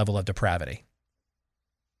Romans 1 level of depravity.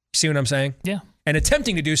 See what I'm saying? Yeah. And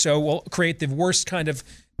attempting to do so will create the worst kind of,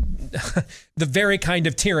 the very kind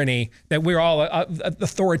of tyranny that we're all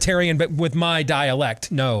authoritarian, but with my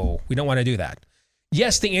dialect. No, we don't want to do that.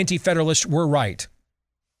 Yes, the Anti-Federalists were right.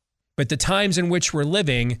 But the times in which we're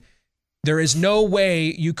living, there is no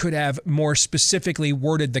way you could have more specifically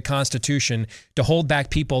worded the Constitution to hold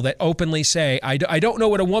back people that openly say, I don't know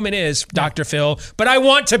what a woman is, Dr. Phil, but I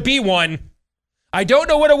want to be one. I don't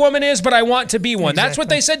know what a woman is, but I want to be one. Exactly. That's what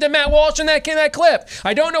they said to Matt Walsh in that clip.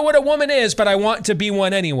 I don't know what a woman is, but I want to be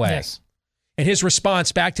one anyway. Yes. And his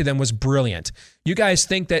response back to them was brilliant. You guys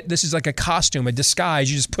think that this is like a costume, a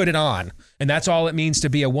disguise. You just put it on, and that's all it means to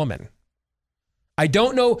be a woman. I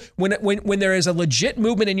don't know when there is a legit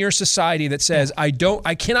movement in your society that says, I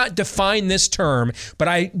cannot define this term, but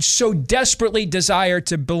I so desperately desire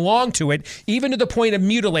to belong to it, even to the point of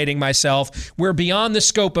mutilating myself. We're beyond the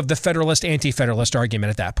scope of the Federalist, Anti-Federalist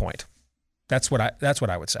argument at that point. That's what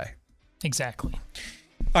I would say. Exactly. All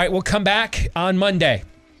right, we'll come back on Monday.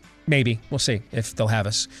 Maybe. We'll see if they'll have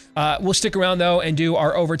us. We'll stick around, though, and do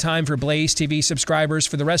our overtime for Blaze TV subscribers.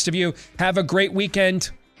 For the rest of you, have a great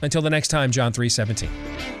weekend. Until the next time, John 3:17.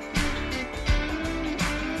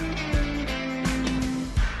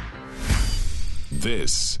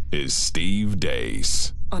 This is Steve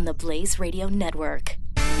Deace on the Blaze Radio Network.